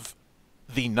terms yeah. of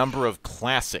the number of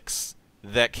classics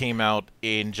that came out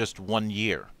in just one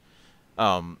year,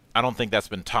 I don't think that's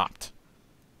been topped.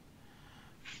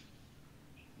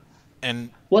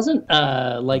 And Wasn't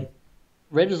like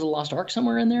Raiders of the Lost Ark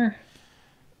somewhere in there?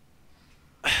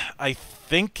 I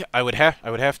think I would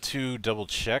have to double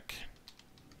check.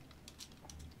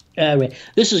 Anyway,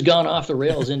 this has gone off the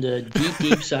rails into deep,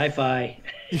 deep sci-fi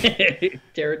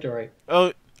territory.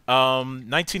 Oh,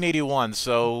 1981,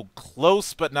 so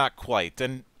close but not quite.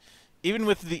 And even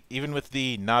with the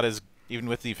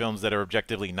films that are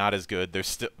objectively not as good,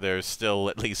 they're still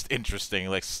at least interesting.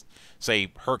 Like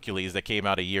say Hercules that came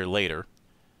out a year later,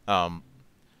 um,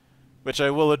 which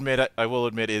I will admit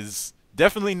is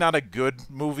definitely not a good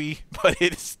movie, but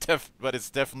it's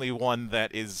definitely one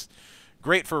that is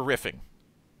great for riffing,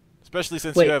 especially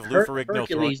since you Wait, have Lou Ferrigno throwing.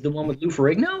 Hercules, the one with Lou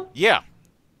Ferrigno? Yeah,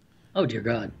 Oh dear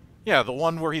God. yeah, the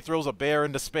one where he throws a bear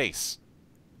into space.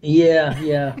 Yeah,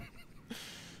 yeah.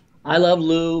 I love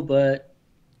Lou, but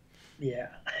yeah.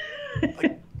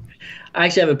 I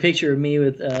actually have a picture of me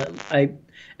with I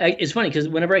it's funny because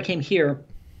whenever I came here,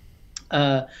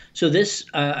 so this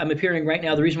I'm appearing right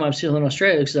now. The reason why I'm still in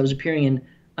Australia is because I was appearing in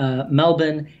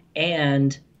Melbourne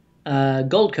and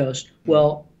Gold Coast.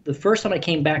 Well, the first time I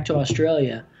came back to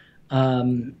Australia,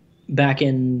 back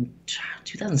in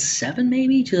 2007,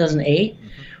 maybe 2008,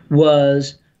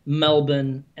 was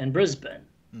Melbourne and Brisbane,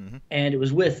 Mm-hmm. and it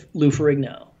was with Lou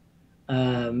Ferrigno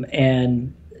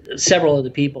and several other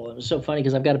people. It was so funny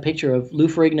because I've got a picture of Lou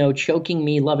Ferrigno choking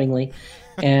me lovingly,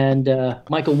 and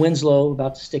Michael Winslow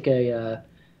about to stick a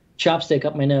chopstick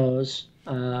up my nose.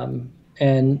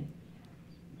 And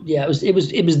yeah, it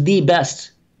was the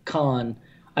best con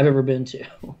I've ever been to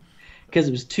because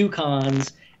it was two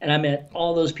cons, and I met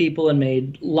all those people and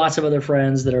made lots of other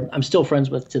friends that I'm still friends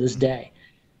with to this day.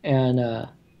 And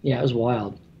yeah, it was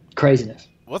wild, craziness.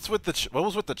 What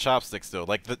was with the chopsticks though?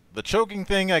 Like the choking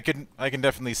thing, I can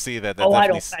definitely see that. Oh, I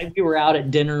Definitely. don't. We were out at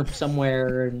dinner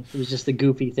somewhere, and it was just a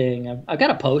goofy thing. I've got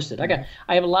to post it.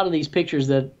 I have a lot of these pictures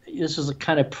that this was a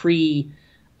kind of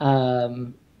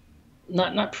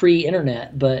not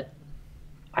pre-internet, but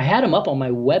I had them up on my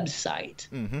website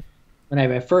Mm-hmm. when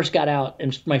I first got out,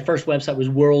 and my first website was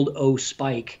World O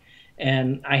Spike,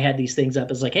 and I had these things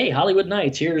up. It's like, hey, Hollywood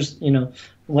Nights. Here's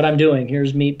what I'm doing.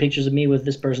 Here's me, pictures of me with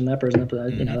this person, that person,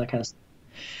 that kind of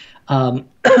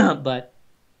stuff. But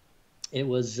it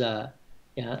was yeah,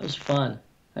 it was fun.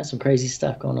 That's some crazy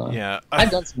stuff going on. Yeah.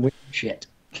 I've done some weird shit.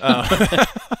 Uh,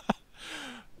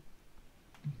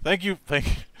 thank you.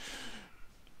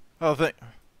 Oh, thank.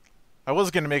 I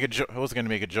was gonna make a joke. I was gonna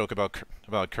make a joke about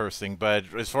cursing, but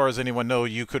as far as anyone know,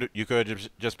 you could have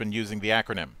just been using the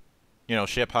acronym.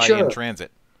 Ship high in Sure.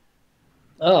 transit.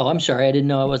 Oh, I'm sorry. I didn't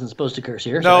know I wasn't supposed to curse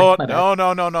here. Sorry. No, My bad. no,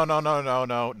 no, no, no, no, no, no,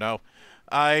 no, no.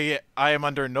 I am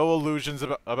under no illusions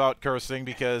about cursing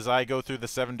because I go through the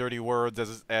seven dirty words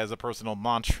as a personal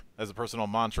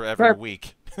mantra every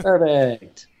week.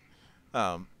 Perfect.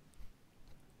 Um,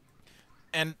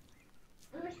 and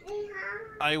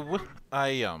I would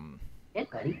Yeah,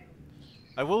 buddy.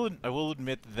 I will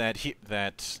admit that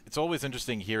it's always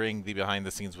interesting hearing the behind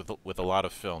the scenes with a lot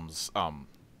of films.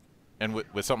 And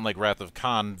with something like Wrath of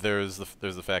Khan, there's the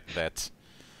fact that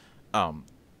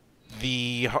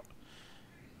the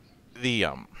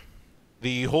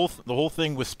the whole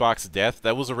thing with Spock's death,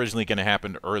 that was originally going to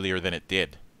happen earlier than it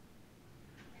did.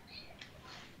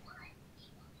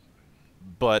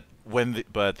 But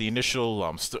the initial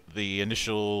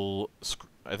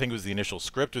I think it was the initial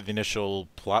script or the initial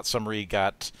plot summary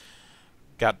got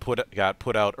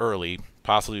put out early,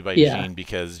 possibly by Yeah. Gene,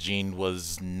 because Gene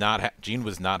was not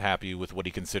happy with what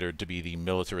he considered to be the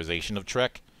militarization of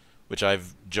Trek, which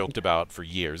I've joked about for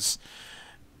years.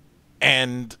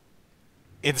 And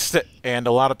a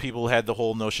lot of people had the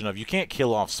whole notion of you can't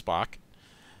kill off Spock.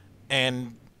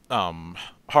 And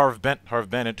Harv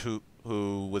Bennett, who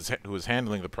was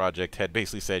handling the project, had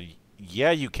basically said,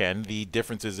 yeah, you can. The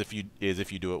difference is if you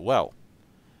do it well.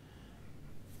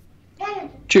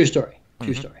 True story.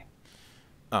 True Mhm. story.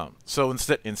 So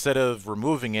instead of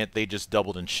removing it, they just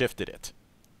doubled and shifted it,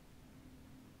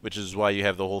 which is why you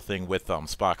have the whole thing with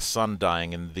Spock's son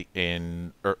dying in the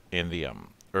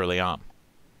early on.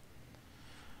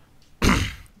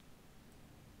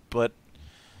 But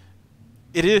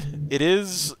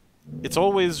it's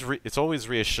always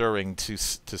reassuring to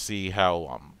see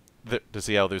how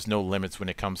there's no limits when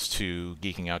it comes to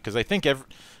geeking out, because I think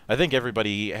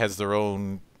everybody has their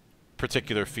own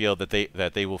particular field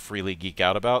that they will freely geek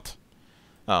out about,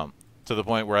 to the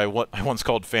point where I once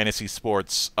called fantasy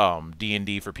sports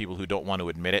D&D for people who don't want to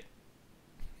admit it.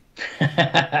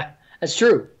 That's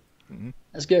true. Mm-hmm.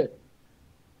 That's good.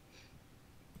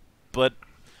 But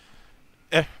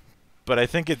I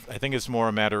think it's more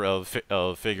a matter of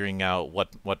figuring out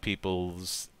what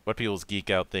people's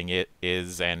geek out thing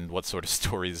is, and what sort of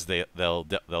stories they'll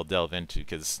delve into.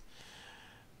 Because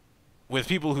with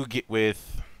people who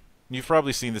you've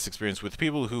probably seen this experience with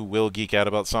people who will geek out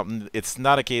about something. It's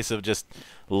not a case of just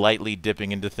lightly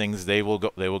dipping into things. They will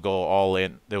go all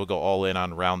in. They will go all in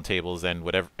on round tables and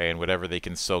whatever they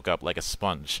can soak up like a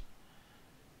sponge.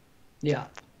 Yeah.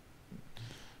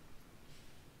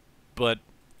 But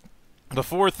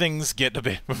before things get a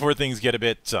bit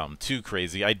too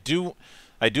crazy, I do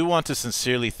want to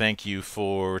sincerely thank you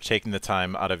for taking the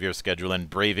time out of your schedule and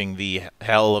braving the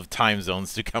hell of time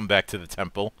zones to come back to the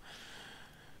temple.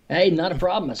 Hey, not a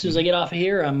problem. As soon as I get off of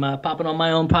here, I'm popping on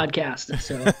my own podcast.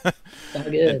 So, all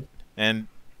good. And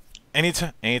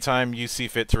anytime you see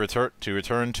fit to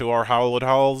return to our Hallowed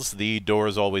Halls, the door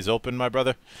is always open, my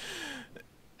brother.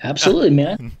 Absolutely,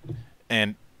 man.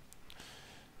 And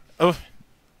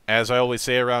as I always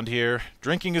say around here,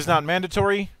 drinking is not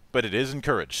mandatory, but it is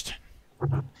encouraged.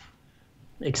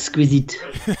 Exquisite.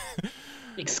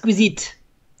 Exquisite.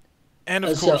 And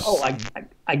of course...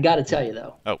 I got to tell you,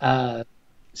 though. Oh.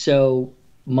 So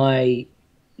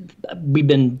we've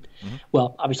been,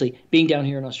 well, obviously, being down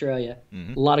here in Australia,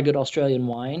 a lot of good Australian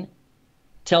wine.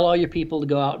 Tell all your people to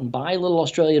go out and buy a little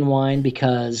Australian wine,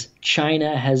 because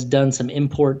China has done some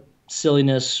import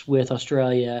silliness with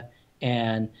Australia,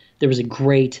 and there was a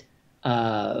great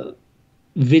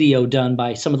video done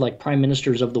by some of the prime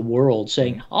ministers of the world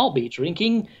saying, I'll be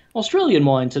drinking Australian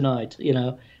wine tonight.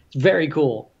 It's very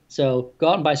cool. So go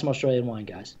out and buy some Australian wine,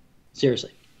 guys.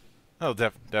 Seriously. Oh,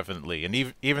 definitely.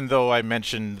 And even though I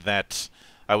mentioned that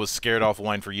I was scared off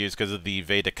wine for years because of the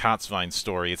Veda Kotzwein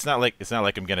story, it's not like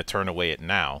I'm going to turn away it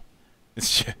now.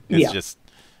 It's just...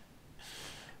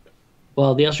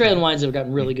 Well, the Australian wines have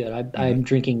gotten really good. I'm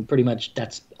drinking pretty much,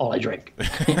 that's all I drink,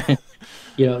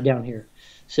 down here.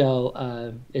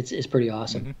 So it's pretty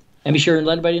awesome. And be sure and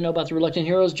let everybody know about the Reluctant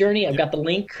Heroes Journey. I've got the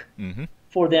link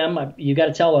for them. You got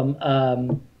to tell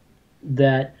them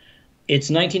that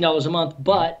it's $19 a month,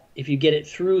 but if you get it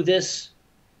through this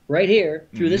right here,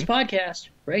 through this podcast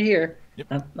right here,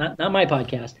 not my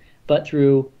podcast, but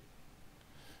through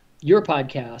your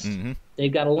podcast,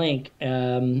 they've got a link,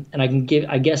 and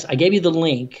I guess I gave you the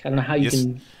link. I don't know how you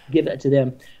can give that to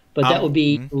them, but that would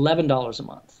be $11 a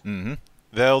month.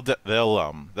 They'll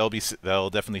definitely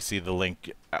see the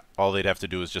link. All they'd have to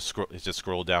do is just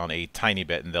scroll down a tiny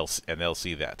bit, and they'll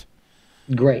see that.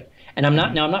 Great. And I'm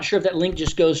not sure if that link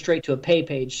just goes straight to a pay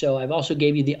page. So I've also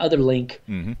gave you the other link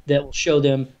that will show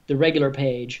them the regular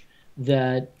page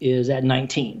that is at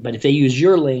 19. But if they use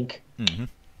your link,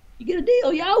 you get a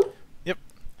deal, yo. Yep.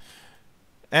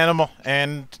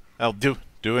 And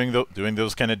doing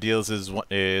those kind of deals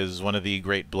is one of the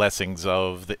great blessings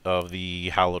of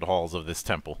the hallowed halls of this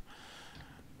temple.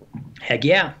 Heck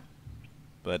yeah.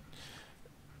 But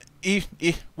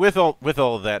with all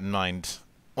of that in mind,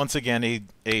 once again,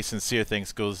 a sincere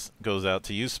thanks goes out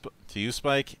to you,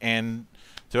 Spike, and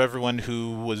to everyone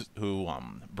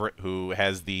who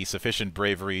has the sufficient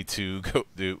bravery to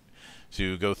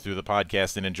go through the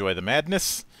podcast and enjoy the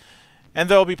madness. And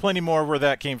there'll be plenty more where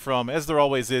that came from, as there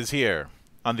always is here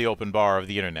on the open bar of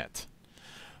the internet.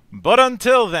 But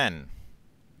until then,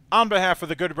 on behalf of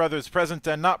the good brothers present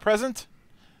and not present,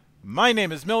 my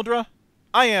name is Mildra.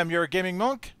 I am your gaming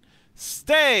monk.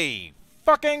 Stay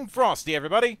fucking frosty,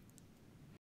 everybody.